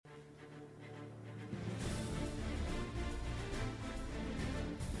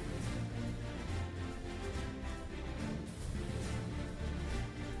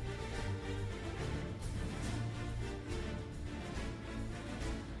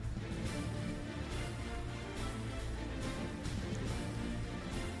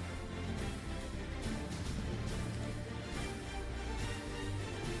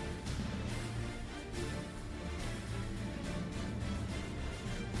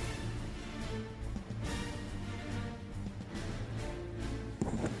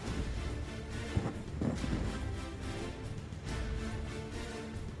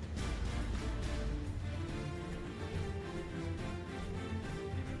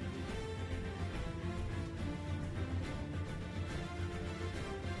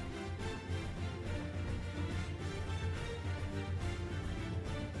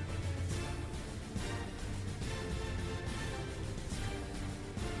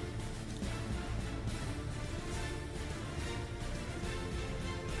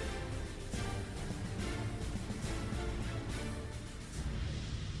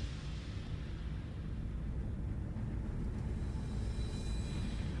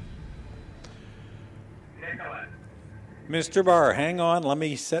Mr. Barr, hang on. Let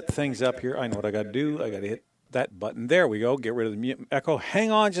me set things up here. I know what I got to do. I got to hit that button. There we go. Get rid of the mute echo.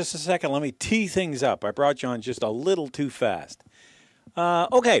 Hang on just a second. Let me tee things up. I brought you on just a little too fast.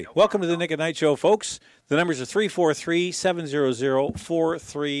 Okay, welcome to the Nick at Night Show, folks. The numbers are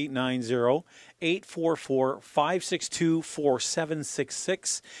 343-700-4390,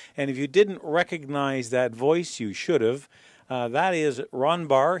 844-562-4766. And if you didn't recognize that voice, you should have. That is Ron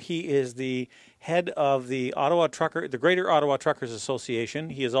Barr. He is the head of the Greater Ottawa Truckers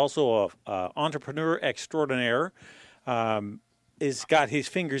Association. He is also an entrepreneur extraordinaire. Has got his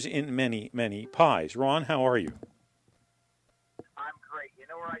fingers in many, many pies. Ron, how are you? I'm great. You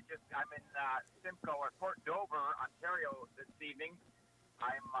know where I'm in Simcoe or Port Dover, Ontario this evening.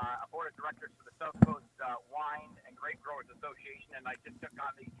 I'm a board of directors for the South Coast Wine and Grape Growers Association, and I just took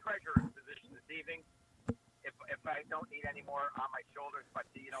on the treasurer's position this evening. If I don't need any more on my shoulders, but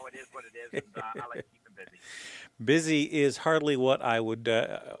you know, it is what it is. I like to keep them busy. Busy is hardly what I would,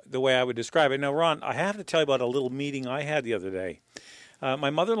 the way I would describe it. Now, Ron, I have to tell you about a little meeting I had the other day. My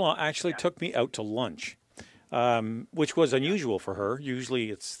mother-in-law actually took me out to lunch, which was unusual for her.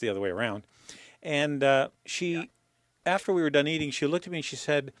 Usually it's the other way around. And after we were done eating, she looked at me and she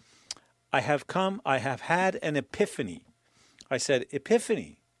said, I have had an epiphany. I said,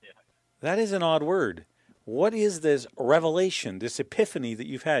 epiphany? Yeah. That is an odd word. What is this revelation, this epiphany that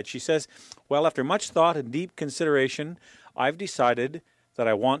you've had? She says, well, after much thought and deep consideration, I've decided that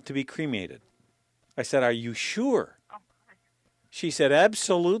I want to be cremated. I said, are you sure? She said,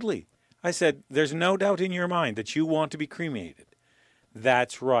 absolutely. I said, there's no doubt in your mind that you want to be cremated.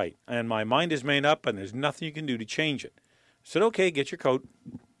 That's right. And my mind is made up, and there's nothing you can do to change it. I said, okay, get your coat.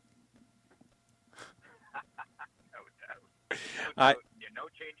 No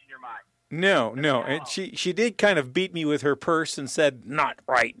change in your mind. No. And she did kind of beat me with her purse and said, not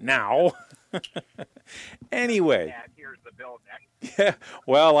right now. Anyway. Yeah, here's the bill next. Yeah,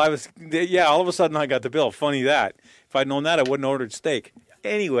 well, all of a sudden I got the bill. Funny that. If I'd known that, I wouldn't have ordered steak.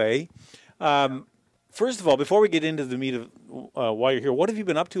 Anyway, first of all, before we get into the meat of why you're here, what have you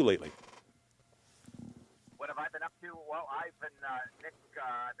been up to lately? What have I been up to? Well, I've been, Nick,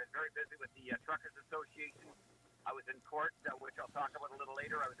 I've been very busy with the Truckers Association. I was in court, which I'll talk about a little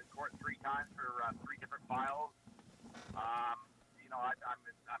later. I was in court 3 times for 3 different files. You know,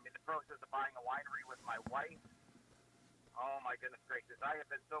 I'm in the process of buying a winery with my wife. Oh my goodness gracious! I have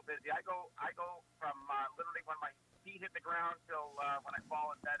been so busy. I go from literally when my feet hit the ground till when I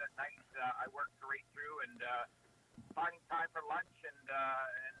fall in bed at night. I work right through, and finding time for lunch and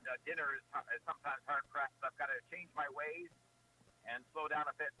dinner is sometimes hard pressed. I've got to change my ways and slow down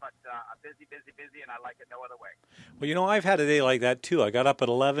a bit, but I'm busy, and I like it no other way. Well, you know, I've had a day like that too. I got up at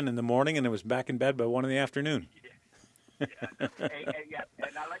 11 in the morning and I was back in bed by 1 in the afternoon. Yeah, and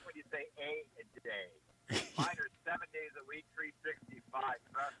I like when you say a day. Mine are 7 days a week, 365.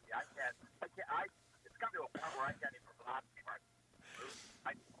 Trust me, I can't. It's come to a point where I can't even relax anymore.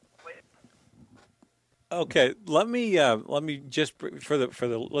 Okay, let me just for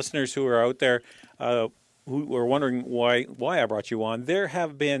the listeners who are out there who are wondering why I brought you on. There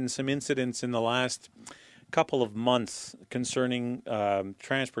have been some incidents in the last couple of months concerning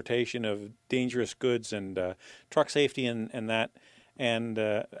transportation of dangerous goods and truck safety and that. And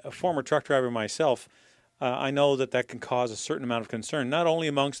a former truck driver myself, I know that can cause a certain amount of concern, not only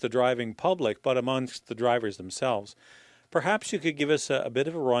amongst the driving public, but amongst the drivers themselves. Perhaps you could give us a bit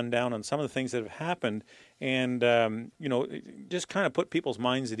of a rundown on some of the things that have happened and, just kind of put people's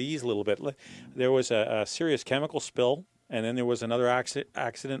minds at ease a little bit. There was a serious chemical spill, and then there was another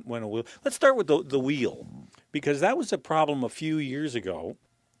accident when a wheel... Let's start with the wheel, because that was a problem a few years ago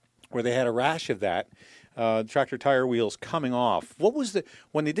where they had a rash of that. Tractor tire wheels coming off.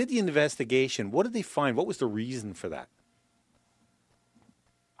 When they did the investigation, what did they find? What was the reason for that?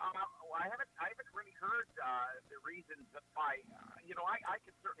 I haven't really heard the reasons why. I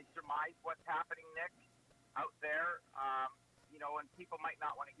can certainly surmise what's happening, Nick, out there. And people might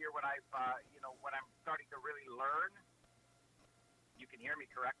not want to hear what what I'm starting to really learn. You can hear me,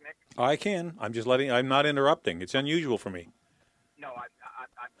 correct, Nick? I can. I'm not interrupting. It's unusual for me. No, but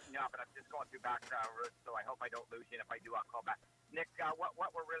I'm just going through background routes, so I hope I don't lose you. And if I do, I'll call back. Nick, what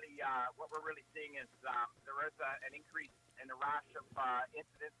we're really seeing is there is an increase in the rash of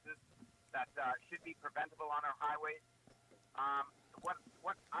incidences that should be preventable on our highways.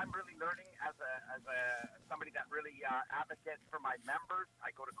 What I'm really learning as somebody that really advocates for my members,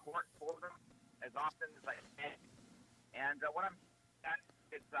 I go to court for them as often as I can, and what I'm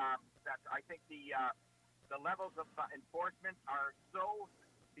is that I think the levels of enforcement are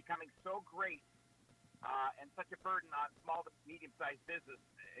becoming so great and such a burden on small to medium-sized business,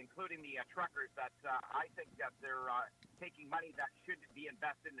 including the truckers, that I think that they're taking money that should be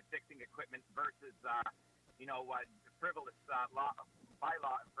invested into fixing equipment versus, frivolous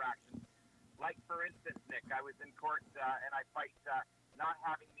bylaw infractions. Like, for instance, Nick, I was in court and I fight not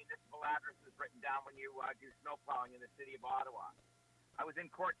having municipal addresses written down when you do snow plowing in the city of Ottawa. I was in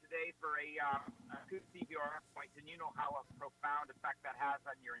court today for a two CVR points, and you know how a profound effect that has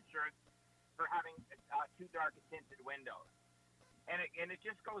on your insurance for having too dark a tinted windows. And it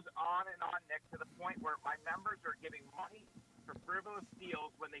just goes on and on, Nick, to the point where my members are giving money for frivolous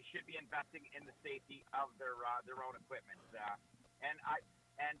deals when they should be investing in the safety of their own equipment.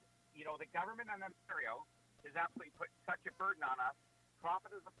 The government in Ontario has absolutely put such a burden on us. Profit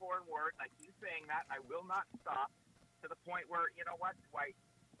is a foreign word, and I keep saying that. I will not stop to the point where, you know what, do I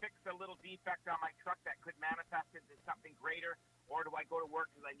fix a little defect on my truck that could manifest into something greater, or do I go to work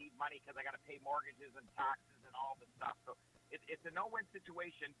because I need money because I got to pay mortgages and taxes and all this stuff? So it's a no-win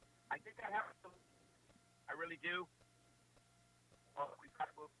situation. I think I have to. I really do. Well, we've got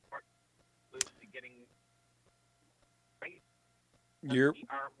to move forward to getting rates. You're We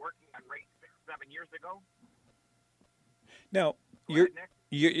are working on rates 6-7 years ago. now.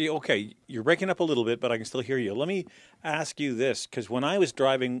 You're okay. You're breaking up a little bit, but I can still hear you. Let me ask you this, because when I was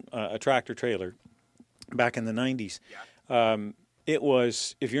driving a tractor trailer back in the 90s, it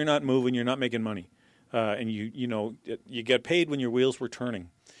was, if you're not moving, you're not making money, and you get paid when your wheels were turning.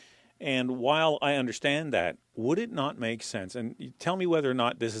 And while I understand that, would it not make sense? And you tell me whether or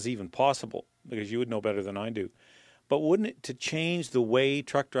not this is even possible, because you would know better than I do. But wouldn't it, to change the way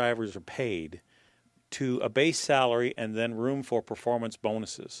truck drivers are paid to a base salary and then room for performance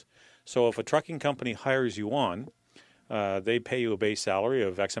bonuses? So if a trucking company hires you on, they pay you a base salary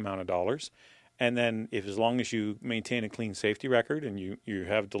of X amount of dollars. And then as long as you maintain a clean safety record and you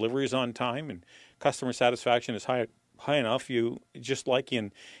have deliveries on time and customer satisfaction is high enough, you, just like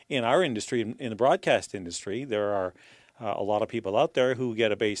in our industry, in the broadcast industry, there are a lot of people out there who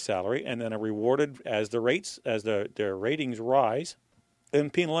get a base salary and then are rewarded as their ratings rise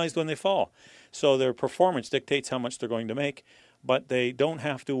and penalized when they fall. So their performance dictates how much they're going to make, but they don't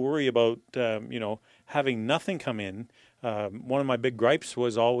have to worry about having nothing come in. One of my big gripes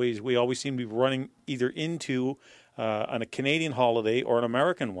was we always seem to be running either into on a Canadian holiday or an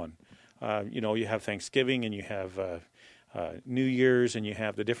American one. You have Thanksgiving and you have New Year's and you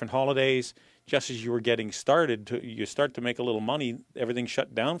have the different holidays. Just as you were getting started, you start to make a little money, everything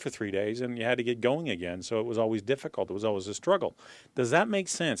shut down for 3 days and you had to get going again. So it was always difficult. It was always a struggle. Does that make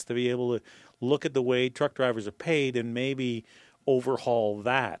sense, to be able to look at the way truck drivers are paid and maybe overhaul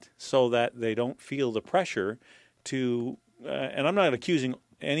that so that they don't feel the pressure to, and I'm not accusing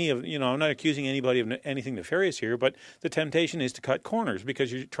I'm not accusing anybody of anything nefarious here, but the temptation is to cut corners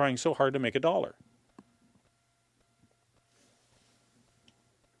because you're trying so hard to make a dollar.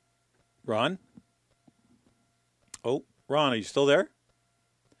 Ron? Oh, Ron, are you still there?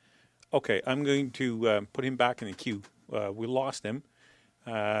 Okay, I'm going to put him back in the queue. We lost him.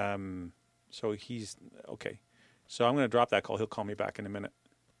 So he's, okay. So I'm going to drop that call. He'll call me back in a minute.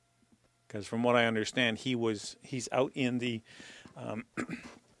 Because from what I understand, he's out in the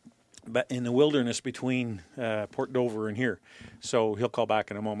wilderness between Port Dover and here. So he'll call back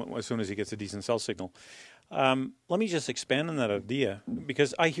in a moment as soon as he gets a decent cell signal. Let me just expand on that idea,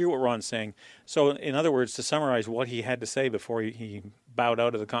 because I hear what Ron's saying. So, in other words, to summarize what he had to say before he bowed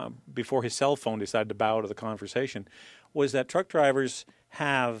out of before his cell phone decided to bow out of the conversation, was that truck drivers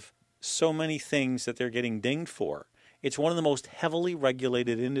have so many things that they're getting dinged for. It's one of the most heavily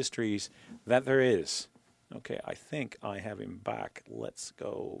regulated industries that there is. Okay, I think I have him back. Let's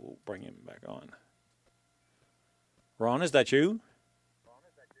go bring him back on. Ron, is that you?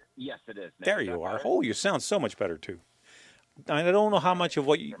 Yes, it is. Nick. There you are. Oh, you sound so much better too. I don't know how much of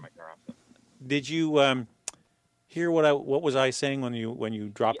what you did you hear. What was I saying when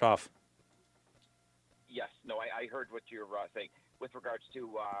you dropped off? Yes. No, I heard what you're saying with regards to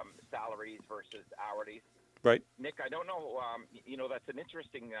salaries versus hourlies. Right. Nick, I don't know. That's an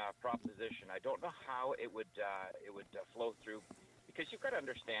interesting proposition. I don't know how it would flow through, because you've got to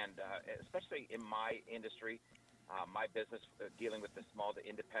understand, especially in my industry. My business dealing with the small to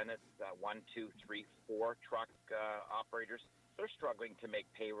independents, 1, 2, 3, 4 truck operators, they're struggling to make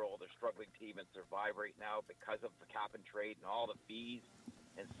payroll. They're struggling to even survive right now because of the cap and trade and all the fees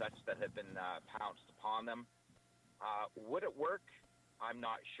and such that have been pounced upon them. Would it work? I'm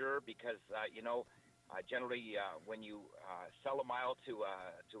not sure, because generally when you sell a mile to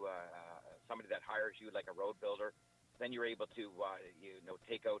somebody that hires you, like a road builder, then you're able to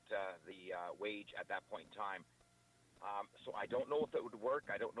take out the wage at that point in time. So I don't know if it would work.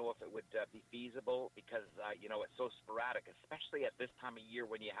 I don't know if it would be feasible because, it's so sporadic, especially at this time of year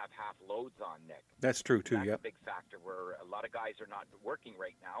when you have half loads on, Nick. That's true And too. that's a Yep. big factor where a lot of guys are not working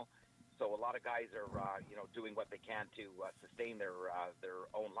right now. So a lot of guys are, doing what they can to sustain their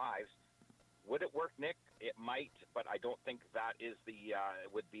own lives. Would it work, Nick? It might, but I don't think that is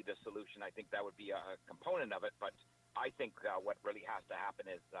would be the solution. I think that would be a component of it. But I think what really has to happen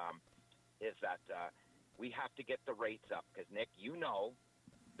is that we have to get the rates up because Nick,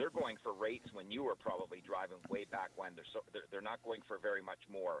 they're going for rates when you were probably driving way back when. They're not going for very much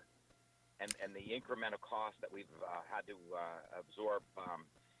more, and the incremental cost that we've had to absorb,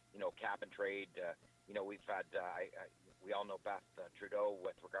 cap and trade. We've had we all know Beth Trudeau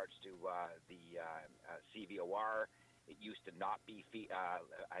with regards to the CVOR. It used to not be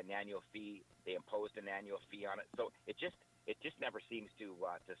an annual fee. They imposed an annual fee on it, so it just never seems to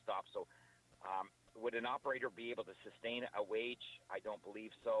stop. So. Would an operator be able to sustain a wage? I don't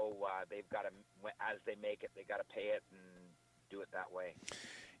believe so. They've got to, as they make it, they got to pay it and do it that way.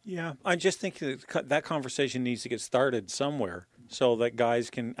 Yeah, I just think that conversation needs to get started somewhere so that guys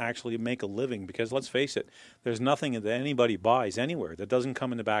can actually make a living. Because let's face it, there's nothing that anybody buys anywhere that doesn't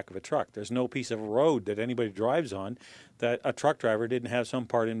come in the back of a truck. There's no piece of road that anybody drives on that a truck driver didn't have some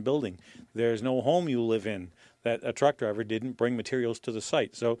part in building. There's no home you live in that a truck driver didn't bring materials to the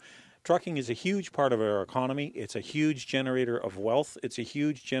site. So trucking is a huge part of our economy. It's a huge generator of wealth. It's a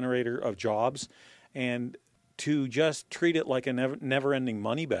huge generator of jobs. And to just treat it like a never-ending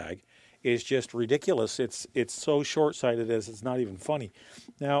money bag is just ridiculous. It's so short-sighted as it's not even funny.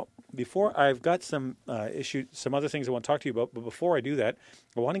 Now, before I've got some some other things I want to talk to you about, but before I do that,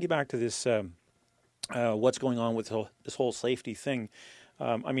 I want to get back to this what's going on with this whole safety thing.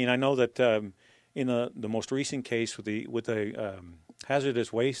 I know that in the most recent case with the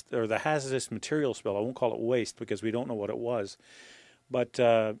hazardous waste or the hazardous material spill, I won't call it waste because we don't know what it was, but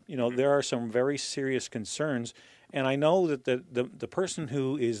there are some very serious concerns, and I know that the person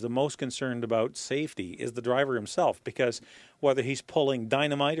who is the most concerned about safety is the driver himself, because whether he's pulling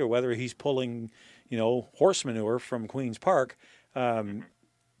dynamite or whether he's pulling horse manure from Queen's Park,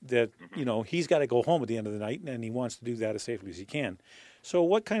 he's got to go home at the end of the night, and he wants to do that as safely as he can. So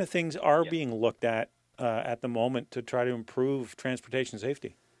what kind of things are being looked at the moment to try to improve transportation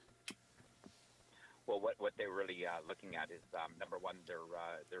safety? Well, what they're really looking at is number one,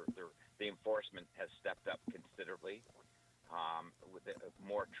 the enforcement has stepped up considerably with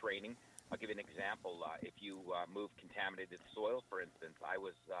more training. I'll give you an example. If you move contaminated soil, for instance, I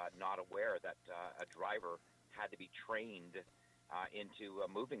was not aware that a driver had to be trained into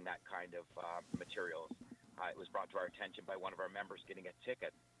moving that kind of materials. It was brought to our attention by one of our members getting a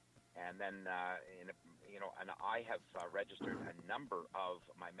ticket. And then, and I have registered a number of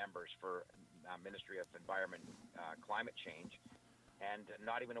my members for Ministry of Environment, Climate Change, and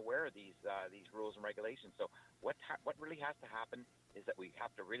not even aware of these rules and regulations. So what really has to happen is that we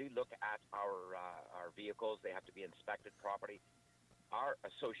have to really look at our vehicles. They have to be inspected properly. Our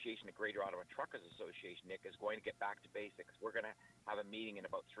association, the Greater Ottawa Truckers Association, Nick, is going to get back to basics. We're going to have a meeting in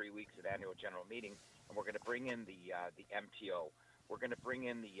about 3 weeks, an annual general meeting, and we're going to bring in the MTO. We're going to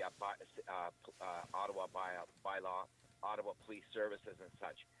bring in the Ottawa bylaw, Ottawa Police Services and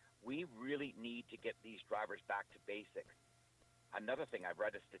such. We really need to get these drivers back to basics. Another thing, I've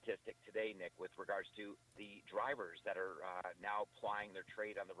read a statistic today, Nick, with regards to the drivers that are now plying their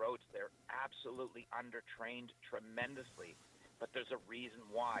trade on the roads. They're absolutely undertrained tremendously, but there's a reason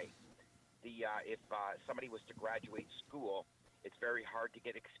why. If somebody was to graduate school, it's very hard to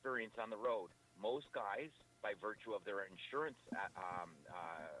get experience on the road. Most guys, by virtue of their insurance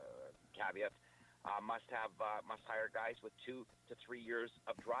caveats, must hire guys with 2 to 3 years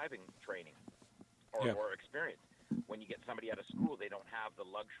of driving training or experience. When you get somebody out of school, they don't have the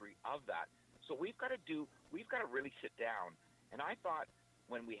luxury of that. So we've got to really sit down. And I thought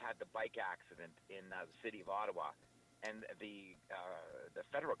when we had the bike accident in the city of Ottawa, and the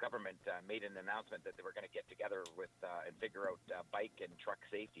federal government made an announcement that they were going to get together with and figure out bike and truck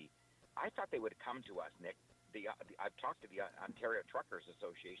safety, I thought they would come to us, Nick. I've talked to the Ontario Truckers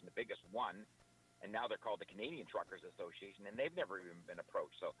Association, the biggest one, and now they're called the Canadian Truckers Association, and they've never even been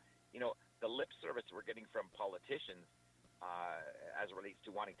approached. So, the lip service we're getting from politicians as it relates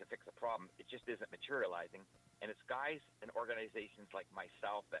to wanting to fix a problem, it just isn't materializing. And it's guys and organizations like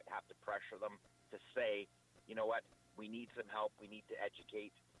myself that have to pressure them to say, you know what, we need some help, we need to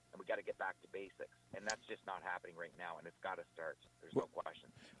educate, and we got to get back to basics. And that's just not happening right now, and it's got to start. There's no question.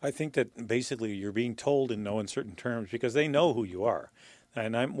 I think that basically you're being told in no uncertain terms because they know who you are.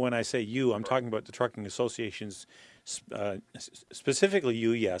 And when I say you, I'm talking about the trucking associations, specifically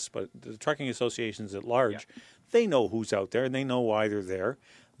you, yes, but the trucking associations at large. They know who's out there and they know why they're there.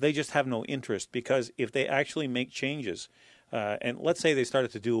 They just have no interest, because if they actually make changes, and let's say they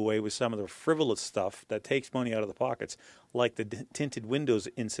started to do away with some of the frivolous stuff that takes money out of the pockets, like the tinted windows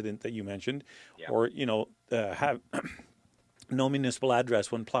incident that you mentioned, Yeah. or have no municipal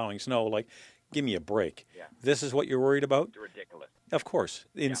address when plowing snow. Like, give me a break. Yeah. This is what you're worried about? It's ridiculous. Of course.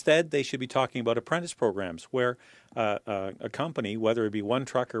 Instead, they should be talking about apprentice programs where a company, whether it be one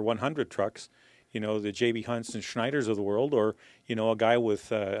truck or 100 trucks, the J.B. Hunts and Schneiders of the world, or, a guy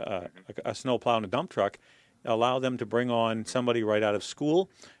with a snowplow and a dump truck, allow them to bring on somebody right out of school.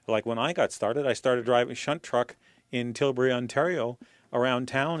 Like when I got started, I started driving a shunt truck in Tilbury, Ontario, around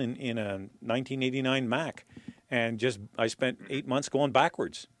town in a 1989 Mack. And I spent 8 months going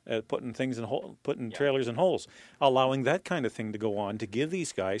backwards, putting things putting trailers in holes, allowing that kind of thing to go on to give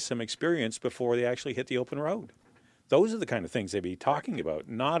these guys some experience before they actually hit the open road. Those are the kind of things they'd be talking about,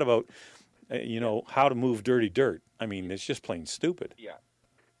 not about, how to move dirty dirt. I mean, it's just plain stupid. Yeah,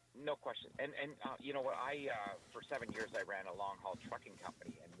 no question. And you know what? For 7 years, I ran a long-haul trucking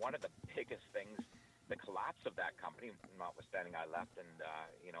company, and one of the biggest things, the collapse of that company, notwithstanding I left, and,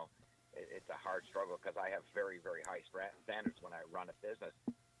 it's a hard struggle because I have very, very high standards when I run a business.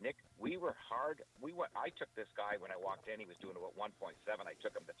 Nick, we were hard. I took this guy when I walked in. He was doing about 1.7. I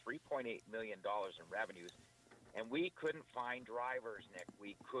took him to $3.8 million in revenues, and we couldn't find drivers, Nick.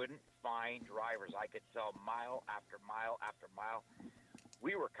 We couldn't find drivers. I could sell mile after mile after mile.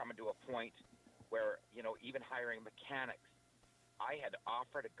 We were coming to a point where, even hiring mechanics, I had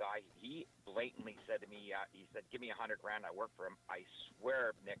offered a guy. He blatantly said to me, he said, "Give me $100,000. I work for him." I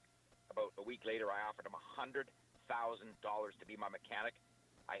swear, Nick, about a week later, I offered him $100,000 to be my mechanic.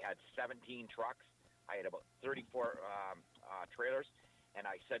 I had 17 trucks. I had about 34 trailers. And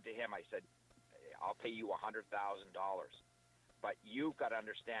I said to him, "I'll pay you $100,000. But you've got to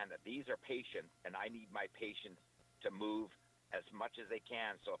understand that these are patients, and I need my patients to move as much as they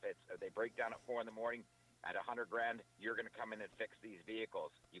can. So if they break down at 4 in the morning, at $100,000, you're going to come in and fix these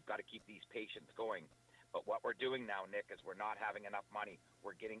vehicles. You've got to keep these patients going." But what we're doing now, Nick, is we're not having enough money.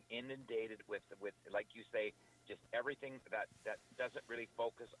 We're getting inundated with like you say, just everything that doesn't really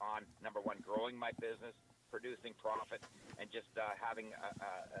focus on, number one, growing my business, producing profit, and just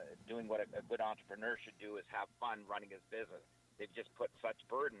doing what a good entrepreneur should do, is have fun running his business. They've just put such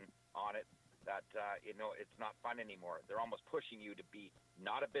burden on it that, it's not fun anymore. They're almost pushing you to be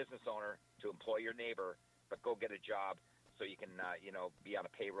not a business owner, to employ your neighbor, but go get a job so you can, be on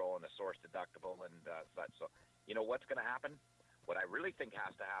a payroll and a source deductible and such. So, what's going to happen? What I really think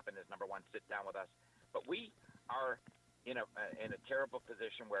has to happen is, number one, sit down with us. But we are in a terrible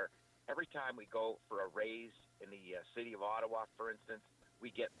position where every time we go for a raise in the city of Ottawa, for instance,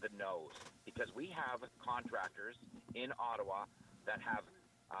 we get the no's, because we have contractors in Ottawa that have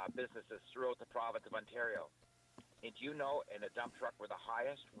businesses throughout the province of Ontario. And do you know, in a dump truck, we're the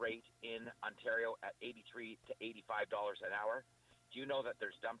highest rate in Ontario at $83 to $85 an hour. Do you know that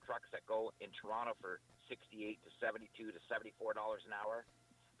there's dump trucks that go in Toronto for $68 to $72 to $74 an hour?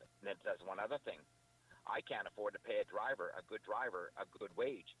 And then there's one other thing. I can't afford to pay a good driver, a good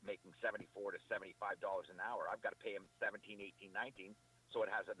wage, making $74 to $75 an hour. I've got to pay him $17, $18, $19. So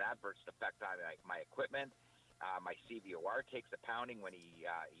it has an adverse effect on my equipment. My CVOR takes a pounding when he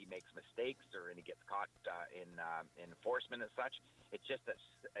makes mistakes, or when he gets caught in enforcement and such. It's just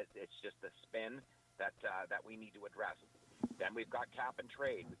a spin that we need to address. Then we've got cap and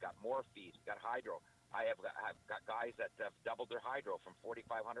trade. We've got more fees. We've got hydro. I've got guys that have doubled their hydro from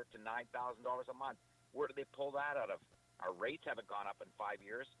 $4,500 to $9,000 a month. Where do they pull that out of? Our rates haven't gone up in 5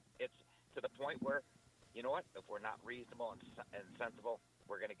 years. It's to the point where, you know what? If we're not reasonable and sensible,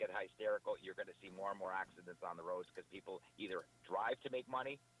 we're going to get hysterical. You're going to see more and more accidents on the roads because people either drive to make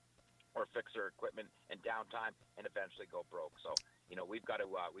money or fix their equipment in downtime and eventually go broke. So, we've got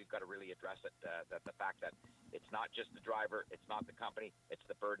to really address it. That the fact that it's not just the driver, it's not the company, it's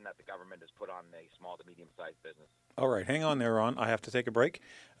the burden that the government has put on a small to medium-sized business. All right, hang on there, Ron. I have to take a break.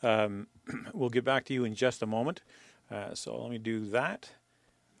 We'll get back to you in just a moment. So let me do that.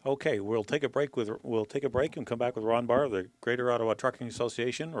 Okay, we'll take a break and come back with Ron Barr of the Greater Ottawa Trucking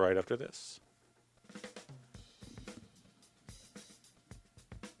Association right after this.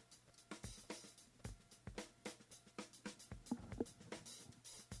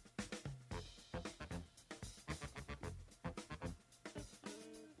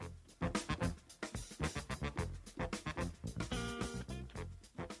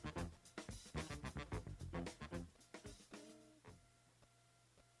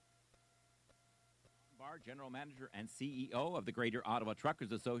 General Manager and CEO of the Greater Ottawa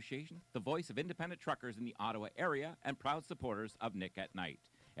Truckers Association, the voice of independent truckers in the Ottawa area, and proud supporters of Nick at Night.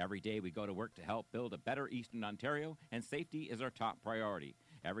 Every day we go to work to help build a better Eastern Ontario, and safety is our top priority.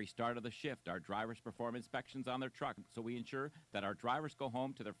 Every start of the shift, our drivers perform inspections on their truck, so we ensure that our drivers go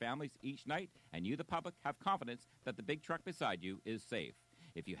home to their families each night, and you, the public, have confidence that the big truck beside you is safe.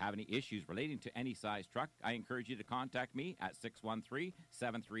 If you have any issues relating to any size truck, I encourage you to contact me at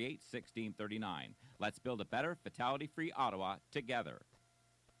 613-738-1639. Let's build a better, fatality-free Ottawa together.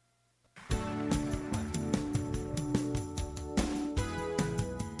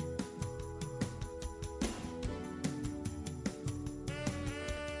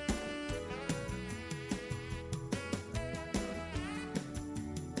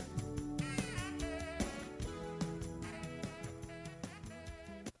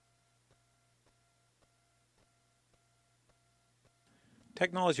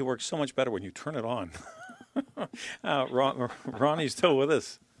 Technology works so much better when you turn it on. Ronnie's still with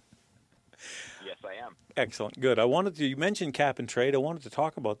us. Yes, I am. Excellent. Good. You mentioned cap and trade. I wanted to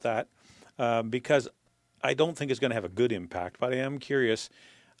talk about that because I don't think it's going to have a good impact, but I am curious.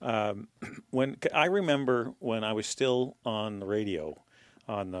 When I remember when I was still on the radio,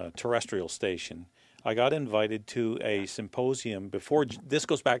 on the terrestrial station, I got invited to a symposium before. This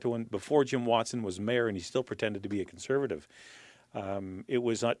goes back to before Jim Watson was mayor, and he still pretended to be a conservative. It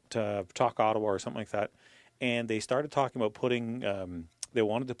was at Talk Ottawa or something like that, and they started talking about putting. They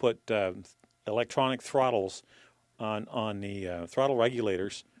wanted to put electronic throttles on the throttle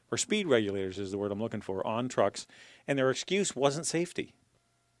regulators, or speed regulators is the word I'm looking for, on trucks, and their excuse wasn't safety.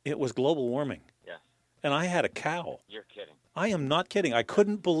 It was global warming. Yes. And I had a cow. You're kidding. I am not kidding. I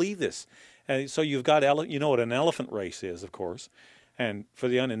couldn't believe this. And so you've got, you know what an elephant race is, of course. And for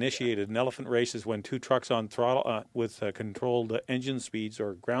the uninitiated, an elephant race is when two trucks on throttle with controlled engine speeds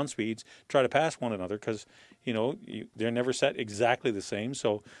or ground speeds try to pass one another because, they're never set exactly the same.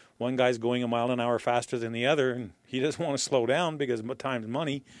 So one guy's going a mile an hour faster than the other, and he doesn't want to slow down because time's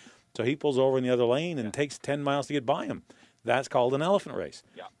money. So he pulls over in the other lane and takes 10 miles to get by him. That's called an elephant race.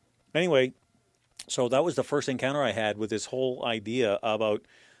 Yeah. Anyway, so that was the first encounter I had with this whole idea about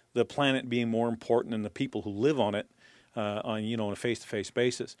the planet being more important than the people who live on it. On a face-to-face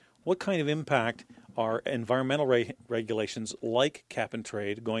basis. What kind of impact are environmental regulations like cap and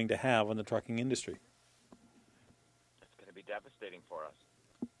trade going to have on the trucking industry? It's going to be devastating for us.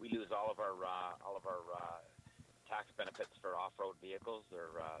 We lose all of our tax benefits for off-road vehicles.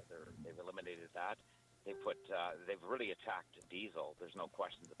 They've eliminated that. They've really attacked diesel. There's no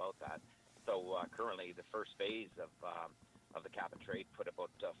questions about that. So currently, the first phase of the cap and trade put about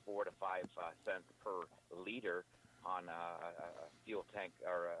 4 to 5 cents per liter on a fuel tank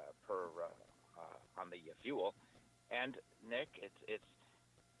or on the fuel. And Nick, it's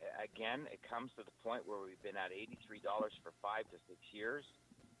again, it comes to the point where we've been at $83 for 5 to 6 years,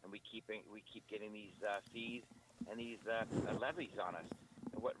 and we keep getting these fees and these levies on us.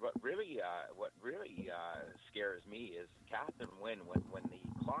 And what really scares me is Catherine Wynne, when the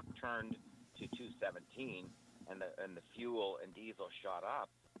clock turned to 217 and the fuel and diesel shot up.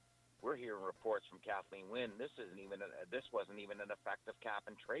 We're hearing reports from Kathleen Wynne. This wasn't even an effective cap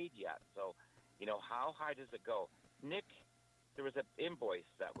and trade yet. So, how high does it go? Nick, there was an invoice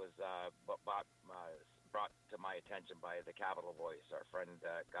that was brought to my attention by the Capital Voice, our friend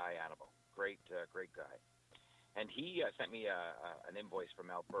Guy Annable, great guy, and he sent me an invoice from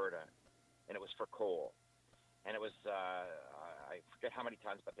Alberta, and it was for coal, and it was I forget how many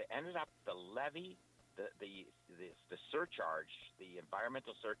tons, but they ended up the levy. The surcharge, the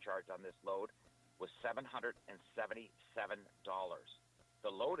environmental surcharge on this load was $777.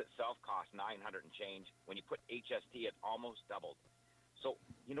 The load itself cost $900 and change. When you put HST, it almost doubled. So,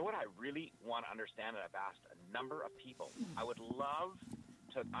 you know what I really want to understand, and I've asked a number of people, I would love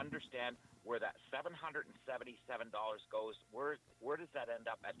to understand where that $777 goes. Where does that end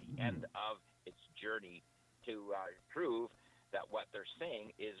up at the end of its journey to prove that what they're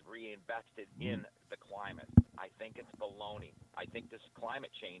saying is reinvested in the climate? I think it's baloney. I think this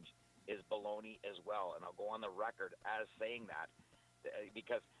climate change is baloney as well, and I'll go on the record as saying that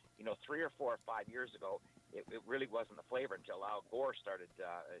because 3 or 4 or 5 years ago, it really wasn't the flavor until Al Gore started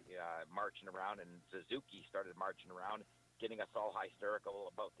marching around and Suzuki started marching around, getting us all hysterical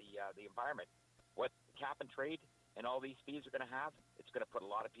about the environment. What cap and trade and all these fees are going to have, it's going to put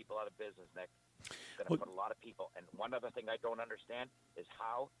a lot of people out of business, Nick. It's going to put a lot of people. And one other thing I don't understand is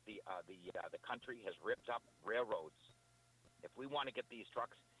how the country has ripped up railroads. If we want to get these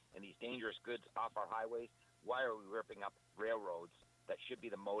trucks and these dangerous goods off our highways, why are we ripping up railroads that should be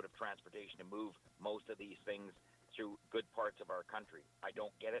the mode of transportation to move most of these things through good parts of our country. I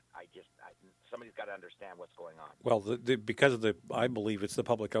don't get it. Somebody's got to understand what's going on. Well, because of I believe it's the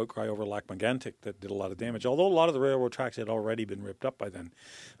public outcry over Lac-Mégantic that did a lot of damage. Although a lot of the railroad tracks had already been ripped up by then,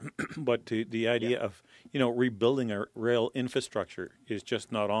 but the idea of rebuilding our rail infrastructure is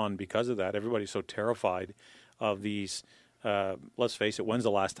just not on because of that. Everybody's so terrified of these. Let's face it. When's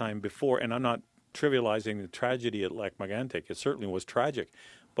the last time before? And I'm not trivializing the tragedy at Lac-Mégantic. It certainly was tragic.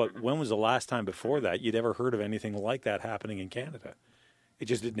 But when was the last time before that you'd ever heard of anything like that happening in Canada?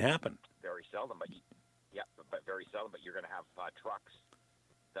 It just didn't happen. Very seldom, but very seldom. But you're going to have trucks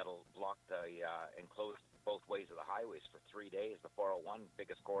that'll block the and close both ways of the highways for 3 days. The 401,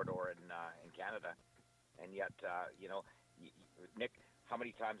 biggest corridor in Canada, and yet Nick, how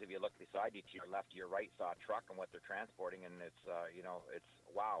many times have you looked beside you to your left, to your right, saw a truck and what they're transporting, and it's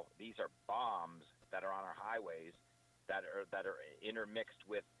wow. These are bombs that are on our highways that are intermixed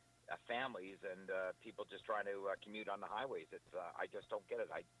with families and people just trying to commute on the highways. I just don't get it.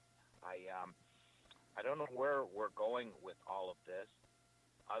 I don't know where we're going with all of this,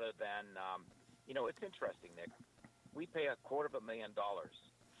 other than it's interesting, Nick. We pay $250,000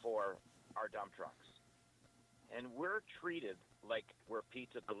 for our dump trucks, and we're treated like we're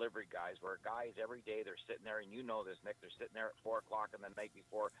pizza delivery guys. We're guys every day. They're sitting there, and you know this, Nick. They're sitting there at 4 o'clock on the night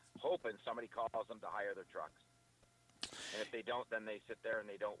before, hoping somebody calls them to hire their trucks. And if they don't, then they sit there and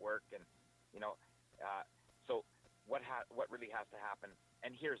they don't work. And so what really has to happen?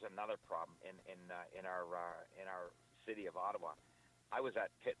 And here's another problem in our city of Ottawa. I was at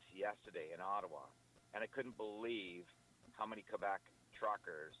Pitts yesterday in Ottawa, and I couldn't believe how many Quebec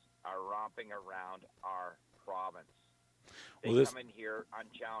truckers are romping around our province. They come in here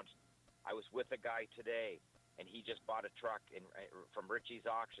unchallenged. I was with a guy today, and he just bought a truck from Ritchie's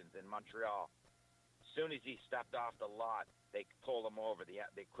Auctions in Montreal. As soon as he stepped off the lot, they pulled him over, the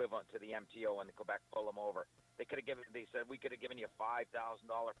equivalent to the MTO in Quebec, pull him over. They said we could have given you $5,000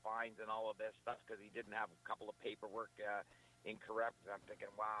 fines and all of this stuff because he didn't have a couple of paperwork incorrect. And I'm thinking,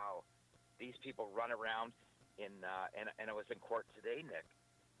 wow, these people run around and I was in court today, Nick.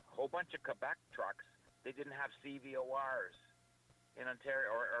 A whole bunch of Quebec trucks, they didn't have CVORs in Ontario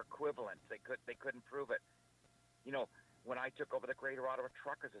or equivalents. They couldn't prove it. When I took over the Greater Ottawa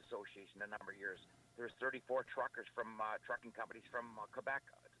Truckers Association a number of years, there was 34 truckers from trucking companies from Quebec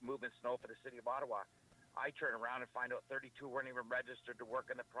moving snow for the city of Ottawa. I turn around and find out 32 weren't even registered to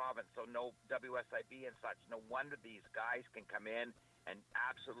work in the province, so no WSIB and such. No wonder these guys can come in and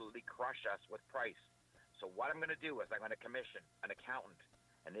absolutely crush us with price. So what I'm going to do is I'm going to commission an accountant,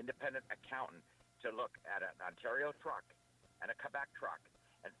 an independent accountant, to look at an Ontario truck and a Quebec truck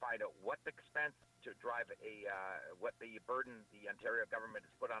and find out what the expense to drive what the burden the Ontario government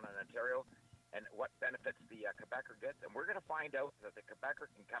has put on an Ontario and what benefits the Quebecer gets. And we're going to find out that the Quebecer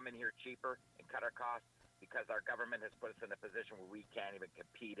can come in here cheaper and cut our costs because our government has put us in a position where we can't even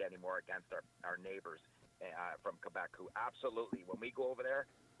compete anymore against our neighbors from Quebec, who absolutely, when we go over there,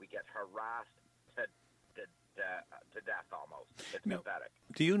 we get harassed to death almost. It's pathetic.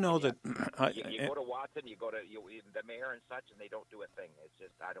 Do you know that you go to Watson, you go to the mayor and such, and they don't do a thing. It's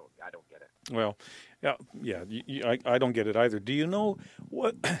just I don't get it. Well, yeah, I don't get it either. Do you know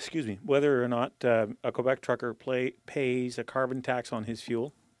what? Excuse me, whether or not a Quebec trucker pays a carbon tax on his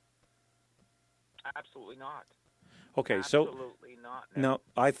fuel? Absolutely not. Okay, absolutely not. No,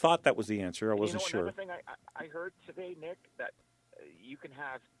 I thought that was the answer. I wasn't sure. Another thing I heard today, Nick, that you can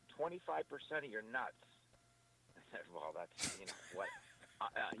have 25% of your nuts. Well, that's what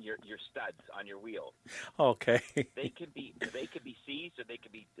your studs on your wheel. Okay. They could be seized, or they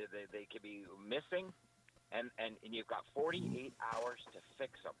could be missing, and you've got 48 hours to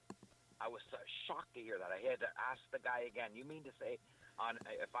fix them. I was shocked to hear that. I had to ask the guy again. You mean to say,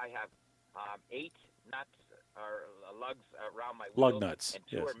 if I have 8 nuts or lugs around my wheel, lug nuts, and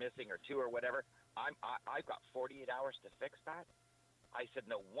 2 are missing or 2 or whatever, I've got 48 hours to fix that? I said,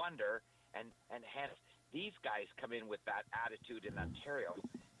 no wonder, and hence these guys come in with that attitude in Ontario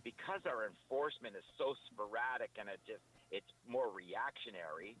because our enforcement is so sporadic and it's more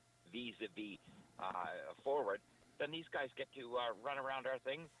reactionary vis-a-vis forward. Then these guys get to run around our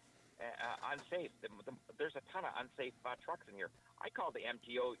thing unsafe. There's a ton of unsafe trucks in here. I called the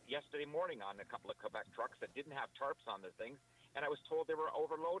MTO yesterday morning on a couple of Quebec trucks that didn't have tarps on their things, and I was told they were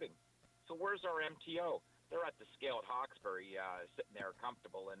overloading. So where's our MTO? They're at the scale at Hawkesbury, sitting there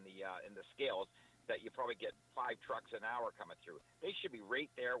comfortable in the scales that you probably get 5 trucks an hour coming through. They should be right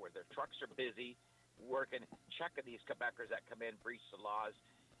there where their trucks are busy, working, checking these Quebecers that come in, breach the laws,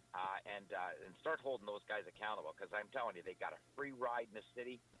 and start holding those guys accountable. Because I'm telling you, they got a free ride in the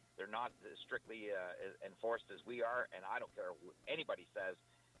city. They're not as strictly enforced as we are, and I don't care what anybody says.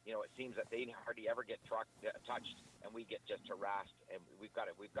 it seems that they hardly ever get touched, and we get just harassed. And we've got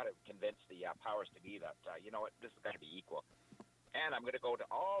to convince the powers to be that this is going to be equal. And I'm going to go to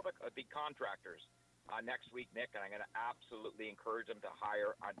all the contractors next week, Nick, and I'm going to absolutely encourage them to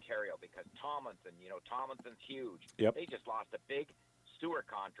hire Ontario, because Tomlinson, Tomlinson's huge. Yep. They just lost a big sewer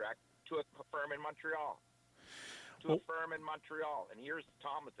contract to a firm in Montreal. And here's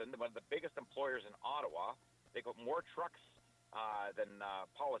Tomlinson, one of the biggest employers in Ottawa. They got more trucks than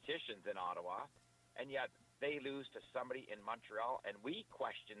politicians in Ottawa, and yet they lose to somebody in Montreal, and we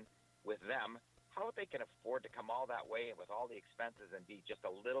question with them how they can afford to come all that way and with all the expenses and be just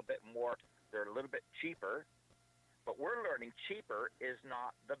a little bit more, they're a little bit cheaper, but we're learning cheaper is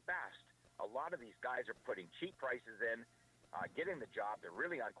not the best. A lot of these guys are putting cheap prices in, getting the job. They're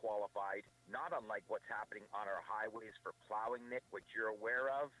really unqualified, not unlike what's happening on our highways for plowing, Nick, which you're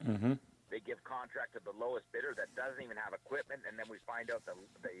aware of. Mm-hmm. They give contract to the lowest bidder that doesn't even have equipment, and then we find out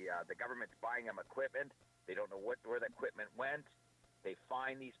the government's buying them equipment. They don't know where the equipment went. They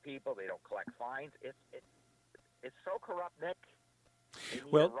fine these people. They don't collect fines. It's so corrupt, Nick. They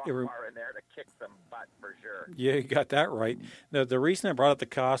need a rock bar in there to kick some butt for sure. Yeah, you got that right. Now, the reason I brought up the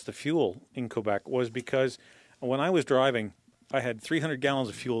cost of fuel in Quebec was because when I was driving, I had 300 gallons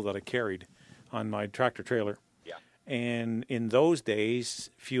of fuel that I carried on my tractor trailer. And in those days,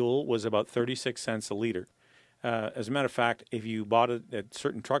 fuel was about 36 cents a liter. As a matter of fact, if you bought it at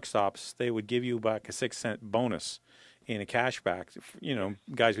certain truck stops, they would give you back a 6-cent bonus in a cashback.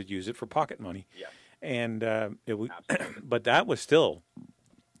 Guys would use it for pocket money. Yeah. And it would, but that was still,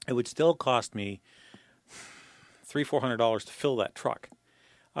 it would still cost me $300-400 to fill that truck.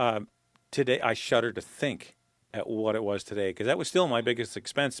 Today, I shudder to think at what it was today, because that was still my biggest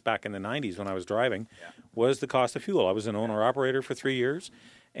expense back in the 90s when I was driving, was the cost of fuel. I was an owner-operator for 3 years,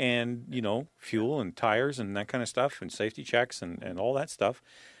 and, fuel and tires and that kind of stuff and safety checks and all that stuff.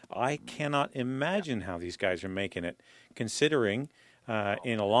 I cannot imagine how these guys are making it, considering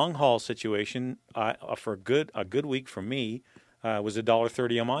in a long-haul situation, for a good week for me was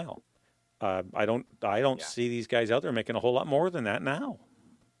 $1.30 a mile. I don't see these guys out there making a whole lot more than that now.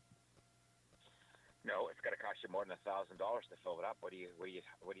 No, it's going to cost you more than $1,000 to fill it up. What are you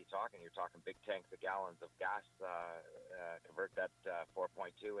talking? You're talking big tanks of gallons of gas. Convert that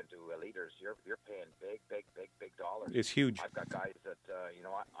 4.2 into liters. You're paying big dollars. It's huge. I've got guys that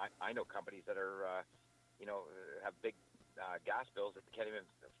I know companies that are have big gas bills that can't even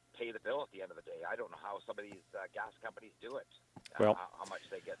pay the bill at the end of the day. I don't know how some of these gas companies do it. Well, how much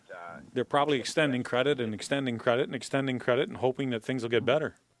they get. They're probably extending credit and extending credit and extending credit and hoping that things will get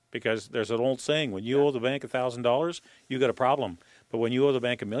better. Because there's an old saying, when you owe the bank $1,000, you got a problem. But when you owe the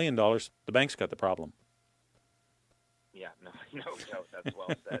bank $1 million, the bank's got the problem. Yeah, no, that's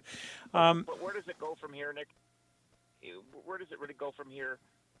well said. But where does it go from here, Nick? Where does it really go from here?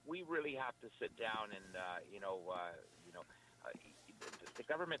 We really have to sit down and, the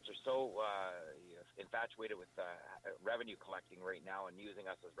governments are so infatuated with revenue collecting right now and using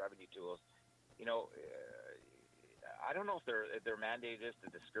us as revenue tools. I don't know if their mandate is to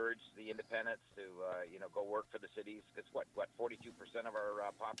discourage the independents to go work for the cities, because what 42% of our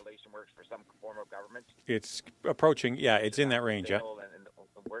population works for some form of government. It's approaching, it's in that range, and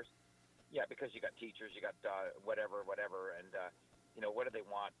worse. Yeah, because you got teachers, you got whatever, and what do they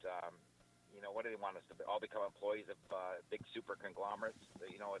want? What do they want us to all become employees of big super conglomerates?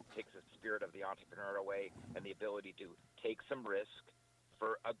 It takes the spirit of the entrepreneur away and the ability to take some risk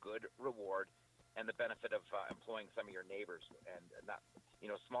for a good reward. And the benefit of employing some of your neighbors, and not,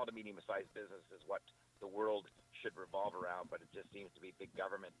 small to medium-sized business is what the world should revolve around. But it just seems to be big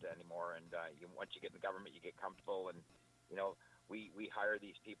government anymore. And once you get in the government, you get comfortable. And we hire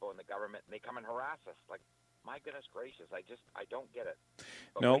these people in the government, and they come and harass us. Like, my goodness gracious, I don't get it.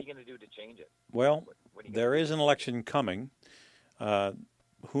 But no. What are you going to do to change it? Well, there is an election coming.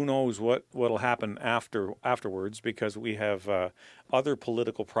 Who knows what'll happen afterwards, because we have other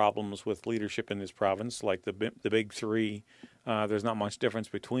political problems with leadership in this province, like the big three. There's not much difference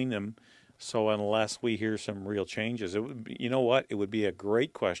between them. So unless we hear some real changes, it would be a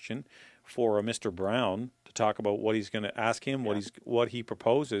great question for Mr. Brown to talk about what he's going to ask him, what he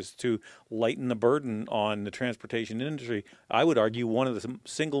proposes to lighten the burden on the transportation industry. I would argue one of the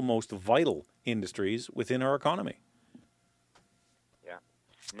single most vital industries within our economy.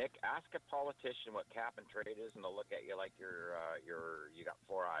 Nick, ask a politician what cap and trade is, and they'll look at you like you got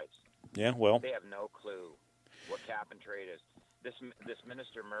four eyes. Yeah, well, they have no clue what cap and trade is. This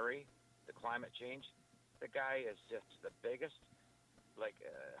Minister Murray, the climate change, the guy is just the biggest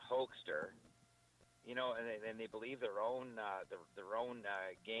hoaxer, and they believe their own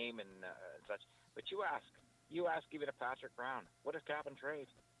game and such. But you ask even a Patrick Brown, what is cap and trade?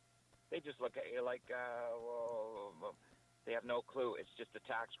 they just look at you like, well, they have no clue. It's just a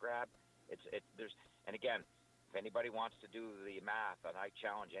tax grab. And again, if anybody wants to do the math, and I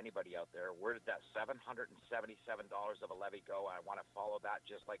challenge anybody out there, where did that $777 of a levy go? I want to follow that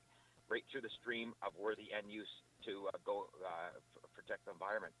just like right through the stream of where the end use to go protect the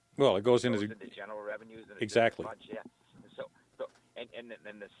environment. Well, it goes into general revenues and exactly. Bunch, yeah. And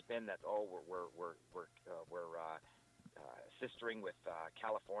then the spin that we're sistering with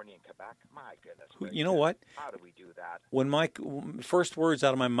California and Quebec. My goodness. You know what? How do we do that? When my first words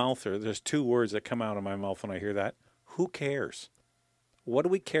out of my mouth there's two words that come out of my mouth when I hear that. Who cares? What do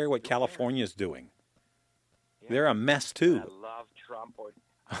we care what California's doing? Yeah. They're a mess too. I love Trump. But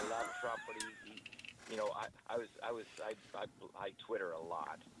he I Twitter a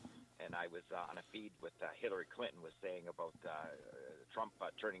lot, and I was on a feed with Hillary Clinton was saying about Trump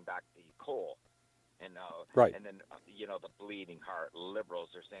turning back the coal. And right. And then the bleeding heart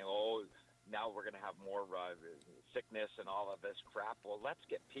liberals are saying, oh, now we're going to have more sickness and all of this crap. Well, let's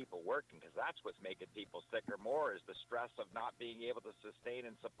get people working, because that's what's making people sicker more is the stress of not being able to sustain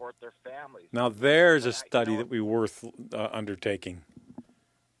and support their families. Now there's a study that would be worth undertaking.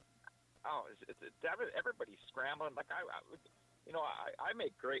 Oh, everybody's scrambling. Like I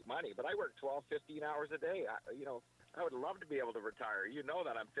make great money, but I work 12, 15 hours a day. I would love to be able to retire. You know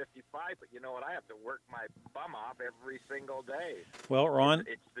that I'm 55, but you know what? I have to work my bum off every single day. Well, Ron,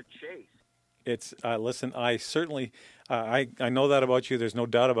 it's the chase. It's listen. I certainly, I know that about you. There's no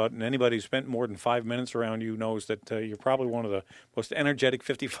doubt about it. And anybody who spent more than 5 minutes around you knows that you're probably one of the most energetic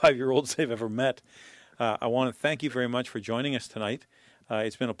 55-year-olds they've ever met. I want to thank you very much for joining us tonight.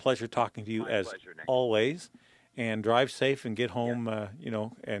 It's been a pleasure talking to you always. And drive safe and get home,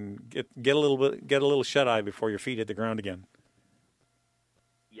 and get a little shut eye before your feet hit the ground again.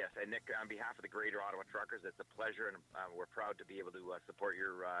 Yes, and Nick, on behalf of the Greater Ottawa Truckers, it's a pleasure, and we're proud to be able to support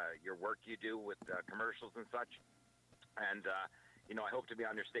your work you do with commercials and such. And I hope to be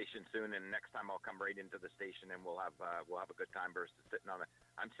on your station soon. And next time I'll come right into the station, and we'll have a good time versus sitting on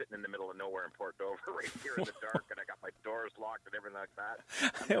I'm sitting in the middle of nowhere in Port Dover, right here in the dark, and I got my doors locked and everything like that.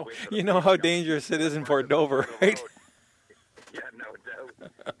 You know how dangerous it is in Port Dover, right? Yeah, no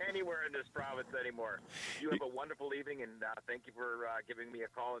doubt. Anywhere in this province anymore. You have a wonderful evening, and thank you for giving me a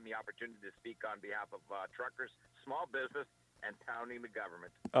call and the opportunity to speak on behalf of truckers, small business, and pounding the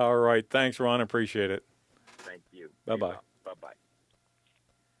government. All right. Thanks, Ron. Appreciate it. Thank you. Bye-bye. Bye-bye.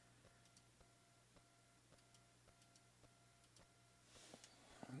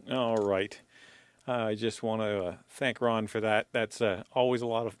 All right. I just want to thank Ron for that. That's always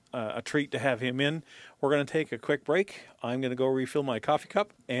a treat to have him in. We're going to take a quick break. I'm going to go refill my coffee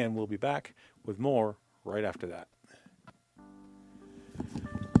cup, and we'll be back with more right after that.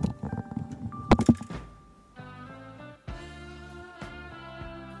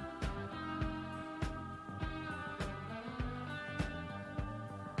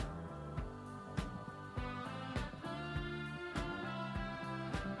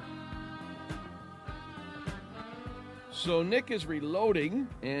 So Nick is reloading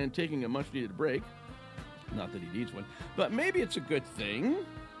and taking a much-needed break. Not that he needs one, but maybe it's a good thing.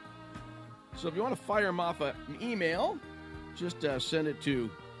 So if you want to fire him off an email, just send it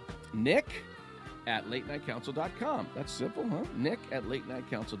to nick@latenightcouncil.com. That's simple, huh?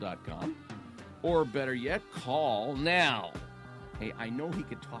 nick@latenightcouncil.com. Or better yet, call now. Hey, I know he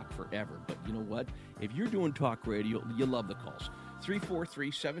could talk forever, but you know what? If you're doing talk radio, you love the calls.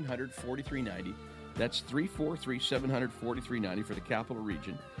 343-700-4390. That's 343-700-4390 for the Capital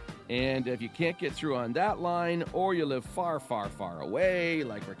Region. And if you can't get through on that line, or you live far, far, far away,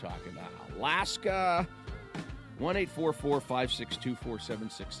 like we're talking about Alaska,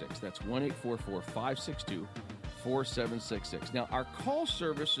 1-844-562-4766. That's 1-844-562-4766. Now, our call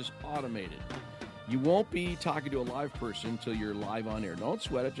service is automated. You won't be talking to a live person until you're live on air. Don't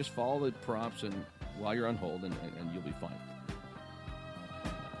sweat it. Just follow the prompts and while you're on hold, and you'll be fine.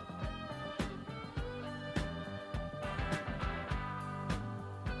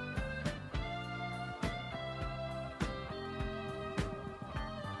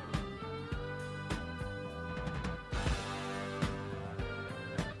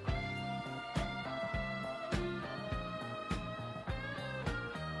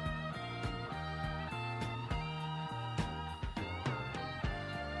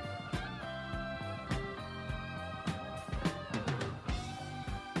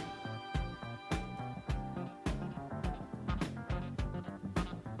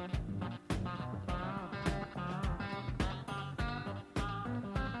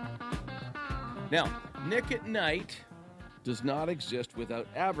 Now, Nick at Night does not exist without